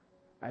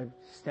 I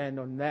stand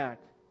on that.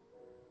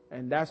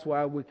 And that's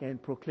why we can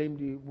proclaim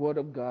the word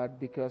of God,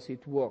 because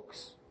it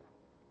works.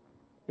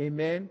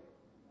 Amen.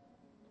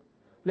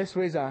 Let's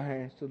raise our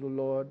hands to the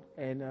Lord.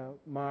 And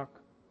Mark,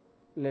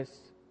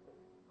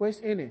 where's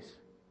Ines?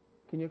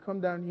 Can you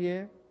come down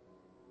here?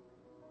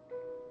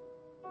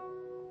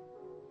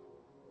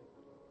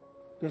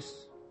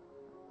 This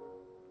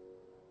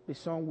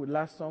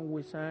last song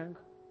we sang.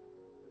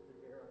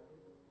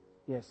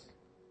 Yes.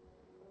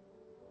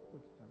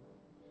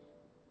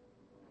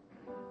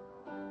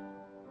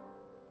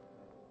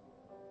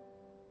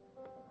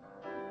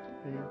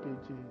 Thank you,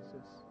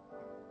 Jesus.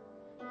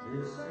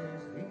 This is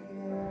the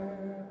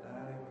air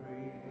I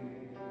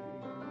breathe.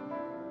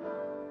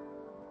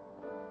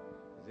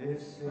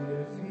 This is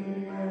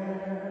the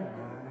air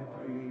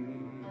I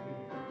breathe.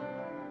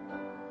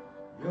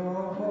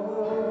 Your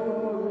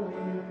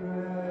holy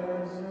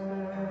presence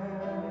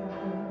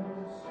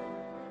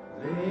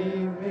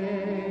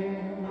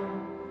living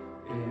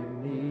in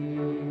me.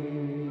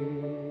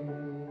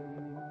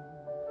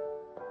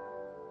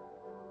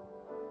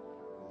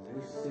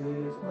 This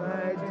is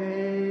my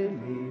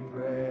daily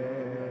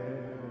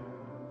bread.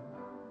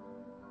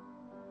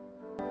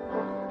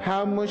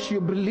 How much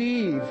you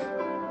believe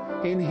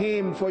in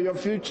Him for your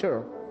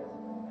future.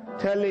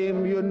 Tell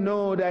Him you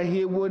know that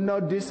He will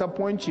not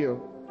disappoint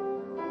you,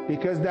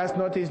 because that's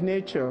not His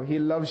nature. He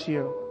loves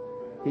you.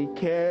 He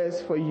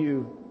cares for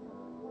you,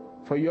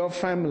 for your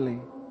family,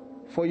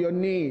 for your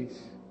needs,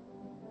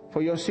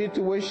 for your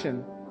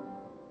situation.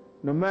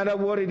 No matter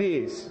what it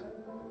is,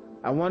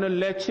 I want to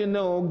let you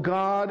know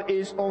God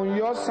is on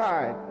your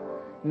side.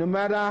 No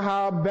matter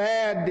how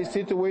bad the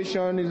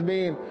situation is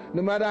being,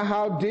 no matter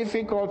how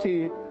difficult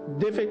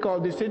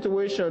the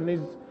situation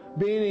is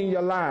being in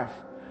your life,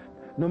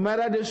 no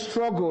matter the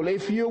struggle,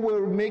 if you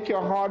will make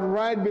your heart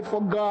right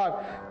before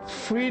God,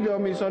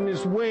 freedom is on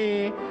its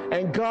way,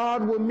 and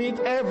God will meet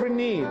every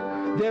need.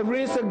 There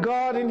is a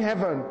God in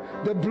heaven.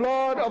 The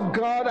blood of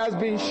God has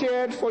been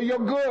shed for your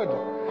good.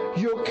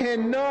 You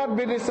cannot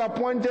be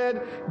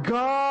disappointed.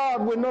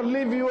 God will not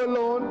leave you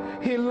alone.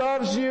 He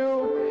loves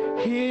you.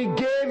 He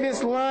gave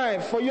His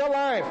life for your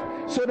life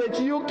so that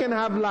you can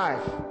have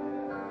life,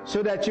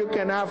 so that you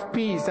can have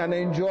peace and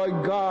enjoy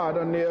God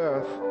on the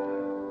earth.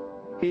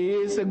 He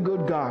is a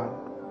good God.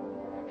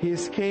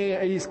 He's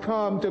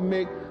come to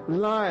make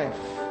life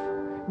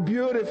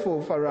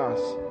beautiful for us.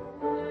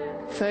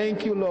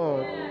 Thank you,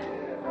 Lord.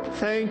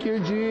 Thank you,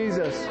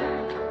 Jesus.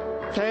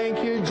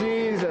 Thank you,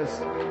 Jesus.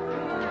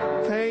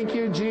 Thank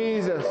you,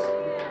 Jesus.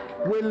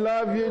 We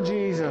love you,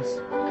 Jesus.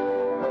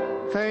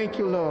 Thank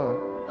you,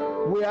 Lord.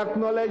 We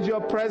acknowledge your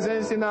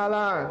presence in our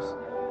lives.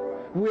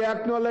 We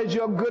acknowledge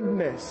your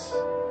goodness.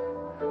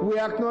 We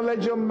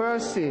acknowledge your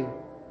mercy.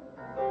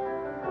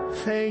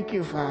 Thank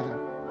you, Father.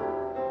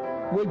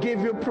 We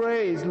give you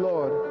praise,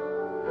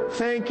 Lord.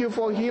 Thank you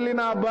for healing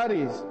our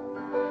bodies.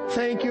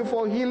 Thank you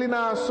for healing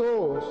our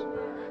souls.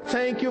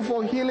 Thank you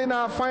for healing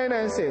our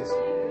finances.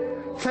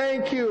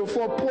 Thank you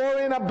for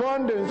pouring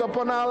abundance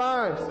upon our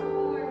lives.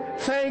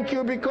 Thank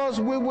you because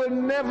we will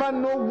never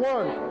know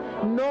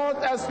want,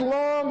 not as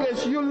long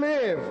as you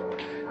live.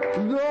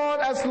 Lord,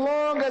 as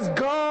long as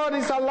God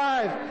is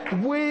alive,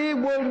 we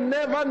will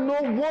never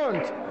know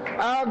want.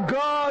 Our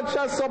God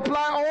shall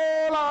supply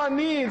all our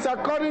needs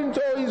according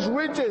to His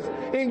riches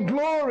in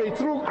glory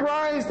through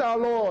Christ our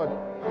Lord.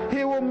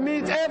 He will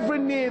meet every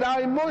need,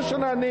 our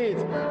emotional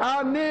needs,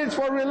 our needs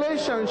for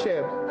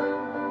relationships,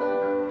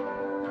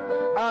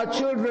 our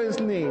children's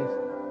needs.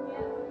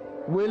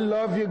 We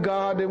love you,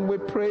 God, and we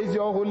praise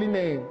your holy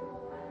name.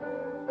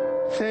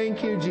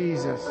 Thank you,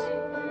 Jesus.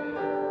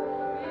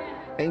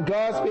 And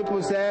God's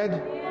people said,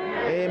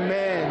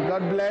 Amen.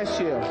 God bless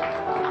you.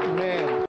 Amen.